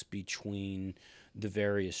dynamics between the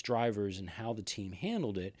various drivers and how the team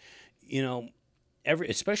handled it.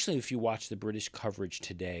 Especially if you watch the British coverage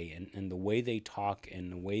today and the way they talk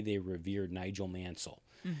and the way they revered Nigel Mansell.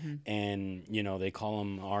 And, they call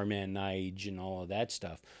him our man Nige and all of that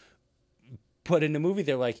stuff. But in the movie,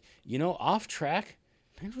 they're like, off track,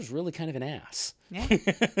 Nigel was really kind of an ass. Yeah.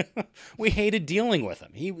 We hated dealing with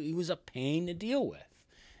him. He was a pain to deal with.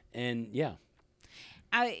 And yeah.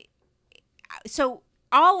 So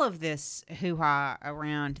all of this hoo-ha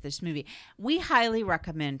around this movie, we highly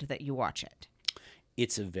recommend that you watch it.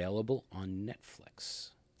 It's available on Netflix.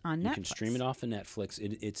 You can stream it off of Netflix.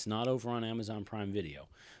 It's not over on Amazon Prime Video,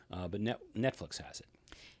 but Netflix has it.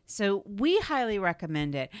 So we highly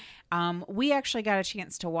recommend it. We actually got a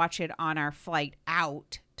chance to watch it on our flight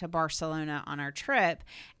out to Barcelona on our trip,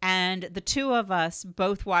 and the two of us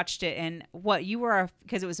both watched it. And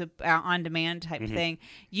because it was a on-demand type thing,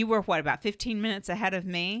 you were about 15 minutes ahead of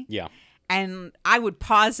me. Yeah. And I would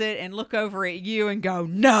pause it and look over at you and go,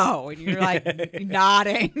 no. And you're like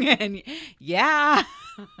nodding and yeah.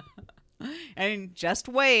 And just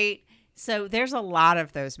wait. So there's a lot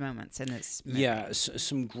of those moments in this movie. Yeah,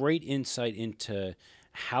 some great insight into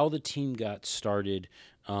how the team got started.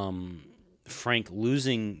 Frank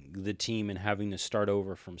losing the team and having to start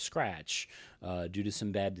over from scratch due to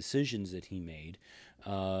some bad decisions that he made.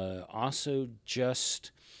 Also,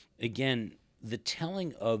 just, again, the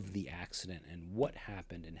telling of the accident and what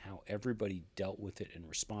happened and how everybody dealt with it and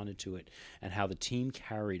responded to it and how the team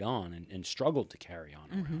carried on and struggled to carry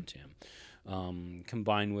on around him,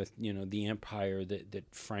 combined with, the empire that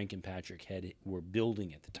Frank and Patrick were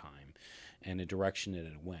building at the time and the direction that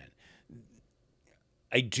it went.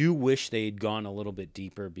 I do wish they had gone a little bit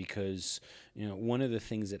deeper because, one of the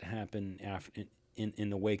things that happened after in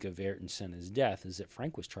the wake of Ayrton Senna's death is that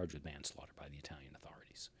Frank was charged with manslaughter by the Italian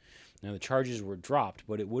authorities. Now, the charges were dropped,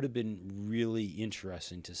 but it would have been really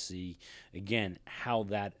interesting to see, again, how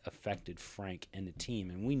that affected Frank and the team.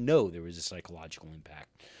 And we know there was a psychological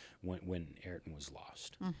impact when Ayrton was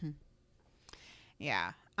lost. Mm-hmm.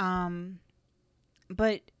 Yeah.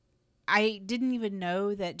 But I didn't even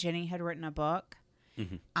know that Jenny had written a book.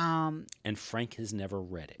 Mm-hmm. And Frank has never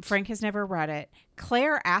read it. Frank has never read it.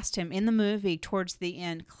 Claire asked him in the movie towards the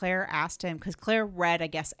end. Claire asked him, because Claire read, I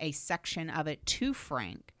guess, a section of it to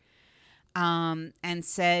Frank. And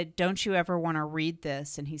said, don't you ever want to read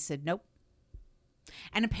this? And he said, nope.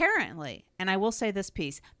 And apparently, and I will say this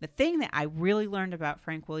piece, the thing that I really learned about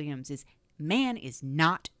Frank Williams is man is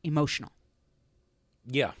not emotional.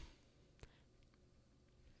 Yeah.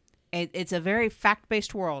 It's a very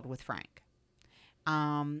fact-based world with Frank,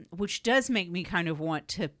 which does make me kind of want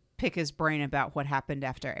to pick his brain about what happened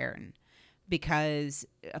after Ayrton. Because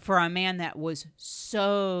for a man that was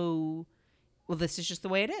so, well, this is just the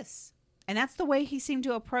way it is. And that's the way he seemed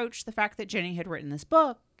to approach the fact that Jenny had written this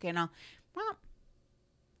book. Well,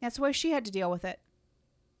 that's the way she had to deal with it.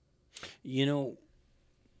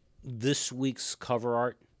 This week's cover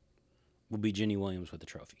art will be Jenny Williams with the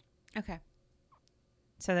trophy. Okay.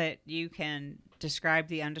 So that you can describe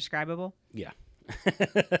the undescribable? Yeah.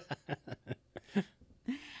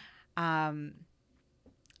 All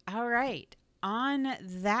right. On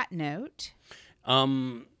that note...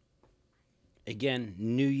 Again,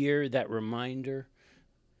 New Year, that reminder.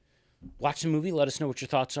 Watch the movie. Let us know what your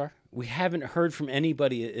thoughts are. We haven't heard from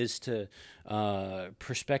anybody as to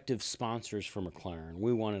prospective sponsors for McLaren.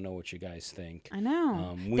 We want to know what you guys think. I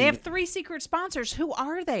know. They have 3 secret sponsors. Who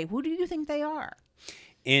are they? Who do you think they are?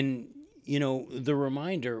 And, the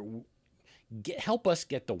reminder, help us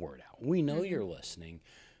get the word out. We know you're listening.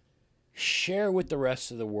 Share with the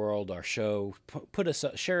rest of the world our show.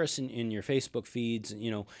 Share us in your Facebook feeds.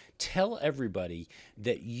 Tell everybody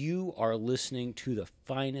that you are listening to the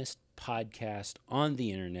finest podcast on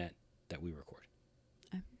the internet that we record.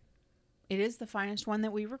 It is the finest one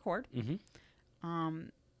that we record. Mm-hmm.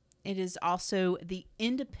 It is also the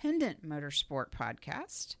independent motorsport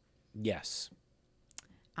podcast. Yes.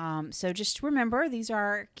 So just remember, these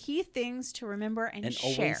are key things to remember and share.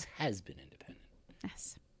 And always has been independent.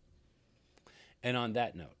 Yes. And on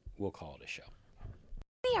that note, we'll call it a show.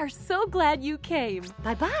 We are so glad you came.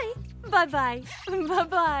 Bye-bye. Bye-bye.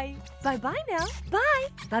 Bye-bye. Bye-bye now. Bye.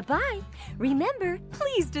 Bye-bye. Remember,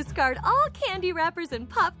 please discard all candy wrappers and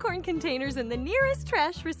popcorn containers in the nearest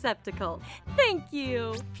trash receptacle. Thank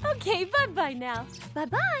you. Okay, bye-bye now.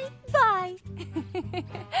 Bye-bye. Bye.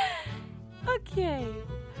 Okay.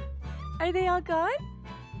 Are they all gone?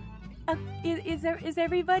 Is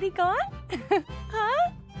everybody gone?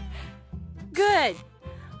 Huh? Good.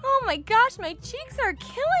 Oh my gosh, my cheeks are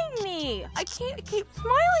killing me. I can't keep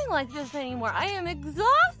smiling like this anymore. I am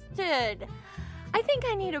exhausted. I think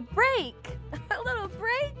I need a break. A little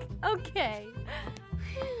break? Okay.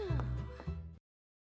 Whew.